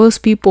 Those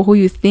people who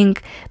you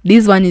think,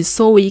 this one is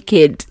so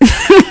wicked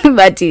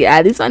but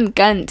this one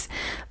can't,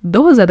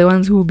 those are the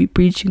ones who will be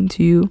preaching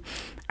to you.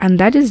 And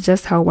that is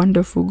just how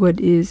wonderful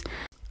God is.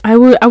 I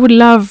would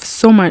love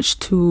so much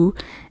to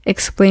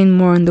explain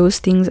more on those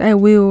things. I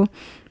will,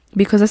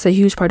 because that's a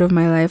huge part of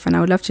my life, and I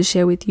would love to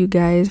share with you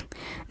guys.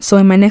 So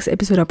in my next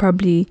episode, I'll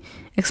probably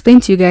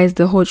explain to you guys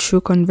the whole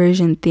true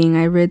conversion thing.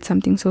 I read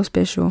something so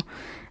special,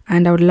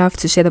 and I would love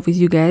to share that with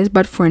you guys.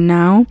 But for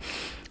now,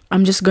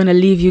 I'm just gonna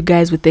leave you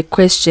guys with a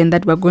question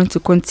that we're going to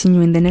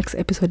continue in the next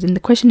episode. And the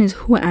question is,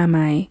 who am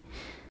I?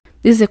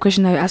 This is a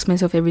question I ask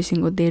myself every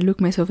single day. Look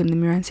myself in the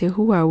mirror and say,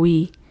 who are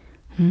we?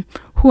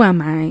 Who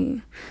am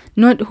I?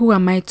 Not who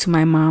am I to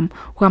my mom?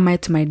 Who am I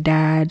to my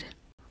dad?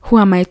 Who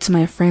am I to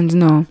my friends?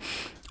 No.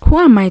 Who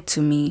am I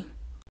to me?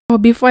 Or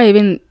before I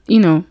even,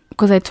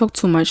 because I talk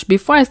too much,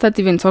 before I start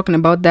even talking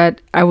about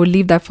that, I will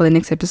leave that for the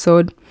next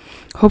episode.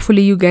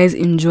 Hopefully you guys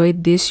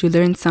enjoyed this. You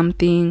learned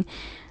something.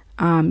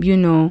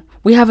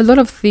 We have a lot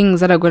of things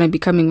that are going to be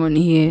coming on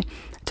here,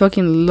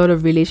 talking a lot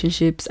of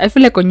relationships. I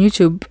feel like on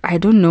YouTube, I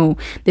don't know,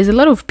 there's a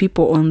lot of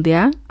people on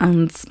there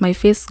and my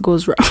face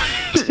goes round.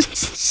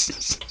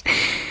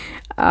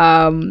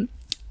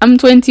 I'm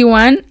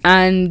 21,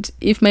 and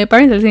if my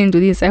parents are listening to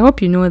this, I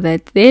hope you know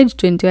that the age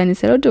 21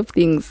 is a lot of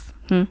things.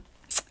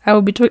 I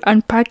will be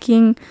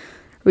unpacking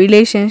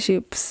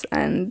relationships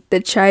and the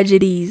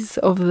tragedies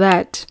of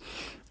that.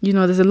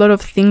 There's a lot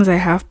of things I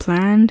have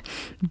planned,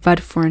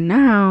 but for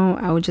now,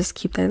 I will just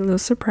keep that little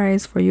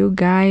surprise for you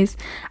guys.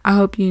 I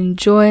hope you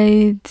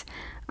enjoyed.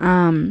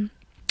 I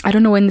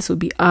don't know when this will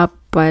be up,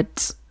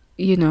 but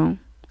I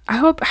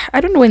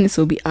don't know when this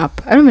will be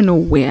up. I don't even know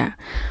where,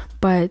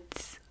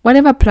 but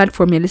whatever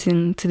platform you're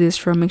listening to this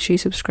from, make sure you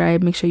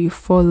subscribe, make sure you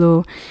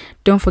follow.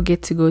 Don't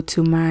forget to go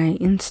to my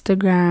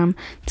Instagram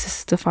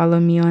to follow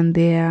me on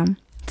there.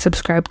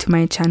 Subscribe to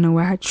my channel.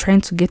 We're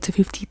trying to get to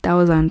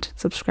 50,000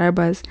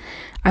 subscribers.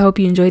 I hope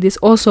you enjoy this.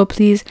 Also,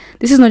 please,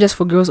 this is not just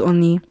for girls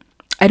only.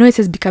 I know it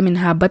says becoming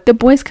her, but the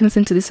boys can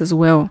listen to this as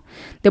well.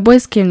 The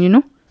boys can,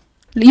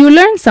 you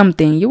learn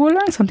something. You will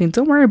learn something.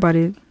 Don't worry about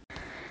it.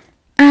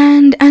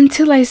 And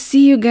until I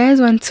see you guys,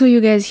 or until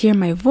you guys hear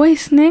my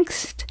voice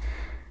next,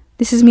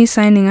 this is me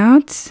signing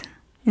out.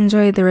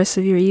 Enjoy the rest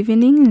of your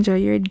evening. Enjoy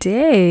your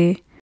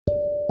day.